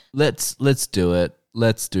 Renee. Let's do it.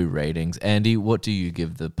 Let's do ratings. Andy, what do you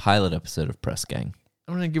give the pilot episode of Press Gang?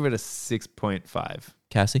 I'm going to give it a 6.5.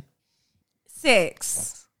 Cassie?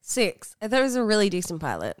 6. I thought it was a really decent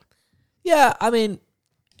pilot. Yeah, I mean,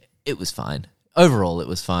 it was fine. Overall, it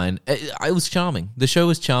was fine. It was charming. The show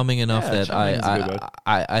was charming enough Yeah, that charming is a good word.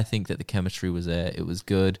 I think that the chemistry was there. It was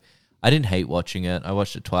good. I didn't hate watching it. I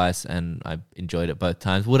watched it twice and I enjoyed it both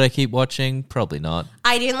times. Would I keep watching? Probably not.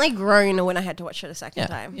 I didn't like groan when I had to watch it a second Yeah,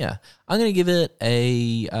 time. yeah. I'm gonna give it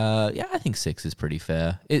a I think 6 is pretty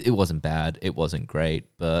fair. It wasn't bad. It wasn't great,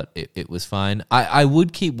 but it was fine. I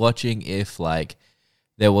would keep watching if like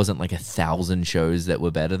there wasn't like 1,000 shows that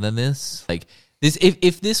were better than this. Like this,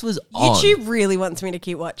 if this was on, YouTube really wants me to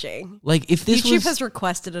keep watching. like if this YouTube was, has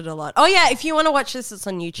requested it a lot. Oh yeah, if you want to watch this, it's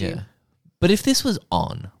on YouTube. yeah. But if this was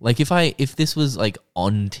on, like if this was like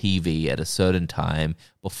on TV at a certain time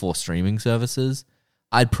before streaming services,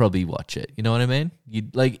 I'd probably watch it. You know what I mean?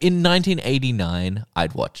 You'd like in 1989,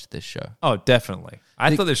 I'd watch this show. Oh, definitely.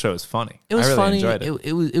 I thought this show was funny. It was I really funny. enjoyed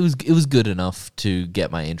it. It was good enough to get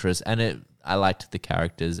my interest, and I liked the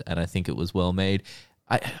characters, and I think it was well made.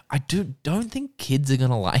 I don't think kids are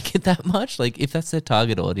gonna like it that much. Like if that's their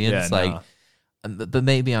target audience, Yeah, like. no. But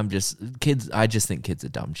maybe I'm just kids. I just think kids are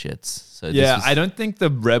dumb shits. So Yeah, this was, I don't think the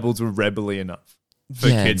rebels were rebelly enough for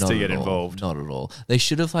kids not to at get all. involved. Not at all. They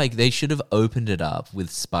should have opened it up with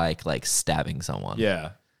Spike like stabbing someone.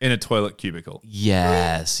 Yeah, in a toilet cubicle.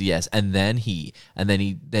 Yes, and then he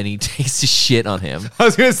takes a shit on him. I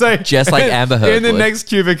was going to say, Just like Amber Heard in the would. next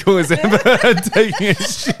cubicle is Amber Heard taking a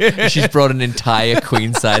shit. She's brought an entire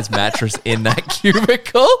queen size mattress in that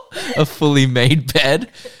cubicle, a fully made bed.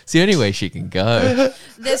 It's the only way she can go.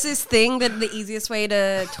 There's this thing that the easiest way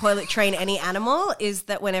to toilet train any animal is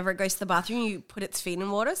that whenever it goes to the bathroom, you put its feet in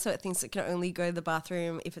water, so it thinks it can only go to the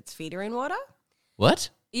bathroom if its feet are in water. What?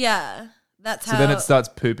 Yeah, that's So how. then it starts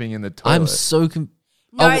pooping in the toilet. I'm so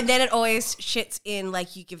No, Oh. then it always shits in,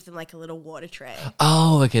 like, you give them, like, a little water tray.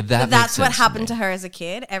 Oh, okay. But That's that's what happened to her as a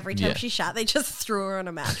kid. Every time Yeah. she shat, they just threw her on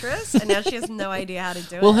a mattress, and now she has no idea how to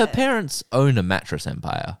do it. Well, her parents own a mattress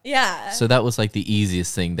empire. Yeah. So that was like the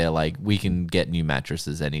easiest thing. They're like, we can get new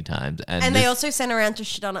mattresses anytime. And they also sent around to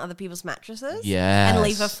shit on other people's mattresses. Yes. And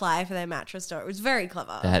leave a flyer for their mattress door. It was very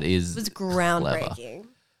clever. That is It was clever. groundbreaking.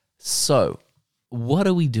 So, what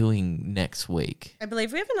are we doing next week? I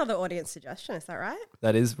believe we have another audience suggestion. Is that right?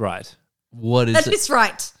 That is right. What is That it? is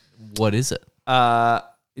right. What is it?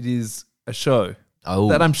 It is a show Oh,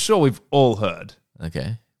 that I'm sure we've all heard.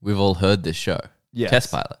 okay. We've all heard this show. Yes.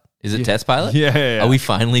 Test pilot. Is it Yeah. Test pilot? Yeah. Are we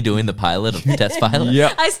finally doing the pilot of Test pilot?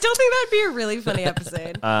 Yep. I still think that'd be a really funny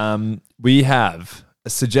episode. We have a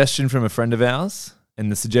suggestion from a friend of ours,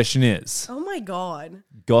 and the suggestion is Oh my God.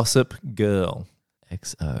 Gossip Girl.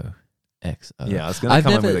 XO. XO. Yeah, I was gonna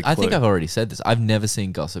come up with a I think clue. I've already said this. I've never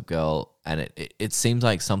seen Gossip Girl, and it seems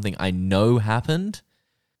like something I know happened,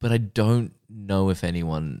 but I don't know if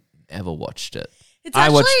anyone ever watched it. It's I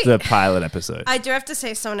actually, watched the pilot episode. I do have to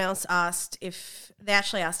say, someone else asked if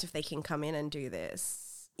they can come in and do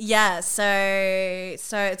this. Yeah, so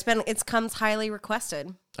it comes highly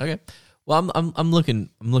requested. Okay. Well, I'm looking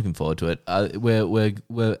forward to it.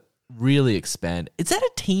 We're really expand. Is that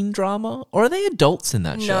a teen drama or are they adults in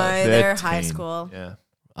that No, show? they're high teen. school. Yeah.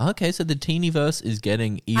 Okay, so the teenyverse is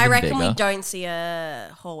getting even I reckon bigger. we don't see a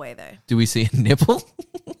hallway though. Do we see a nipple?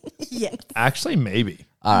 Yes. Actually, maybe.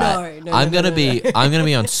 All right. No, I'm no, gonna no, be I'm gonna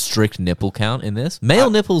be on strict nipple count in this. Male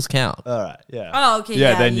nipples count. All right. Yeah. Oh, okay.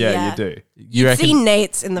 Yeah. Yeah, Then yeah. you do. You reckon? See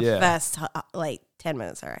Nate's in the Yeah. first 10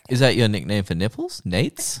 minutes, I reckon. Is that your nickname for nipples?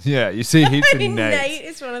 Nate's? Yeah. You see heaps of Nates. Nate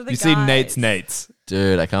is one of the You guys. see Nates.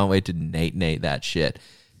 Dude, I can't wait to Nate that shit.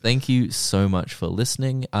 Thank you so much for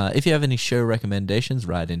listening. If you have any show recommendations,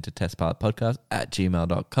 write into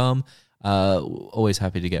testpilotpodcast@gmail.com. Always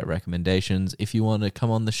happy to get recommendations. If you want to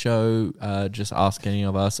come on the show, just ask any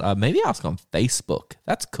of us. Maybe ask on Facebook.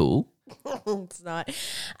 That's cool. It's not.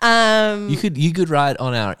 You could write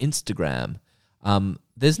on our Instagram.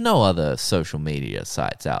 There's no other social media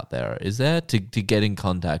sites out there, is there, to get in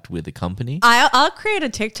contact with the company? I'll create a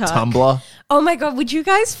TikTok. Tumblr. Oh my God, would you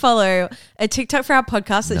guys follow a TikTok for our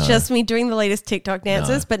podcast that's No. just me doing the latest TikTok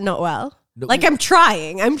dances, but not well? No. Like I'm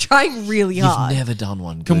trying really You've hard. never done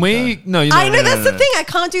one. Can good, we? though. No. I know that's the thing. I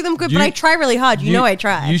can't do them good, but You- I try really hard. You know I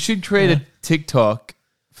try. You should create a TikTok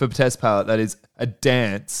for Test Pilot that is a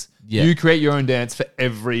dance. Yeah. You create your own dance for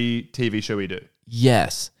every TV show we do.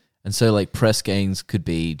 Yes. And so, like, press games could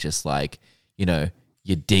be just like, you're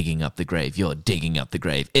digging up the grave. You're digging up the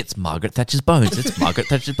grave. It's Margaret Thatcher's bones. It's Margaret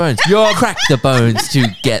Thatcher's bones. You're- Crack the bones to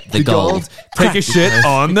get the gold. Take a shit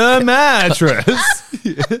on the mattress.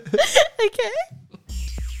 Okay.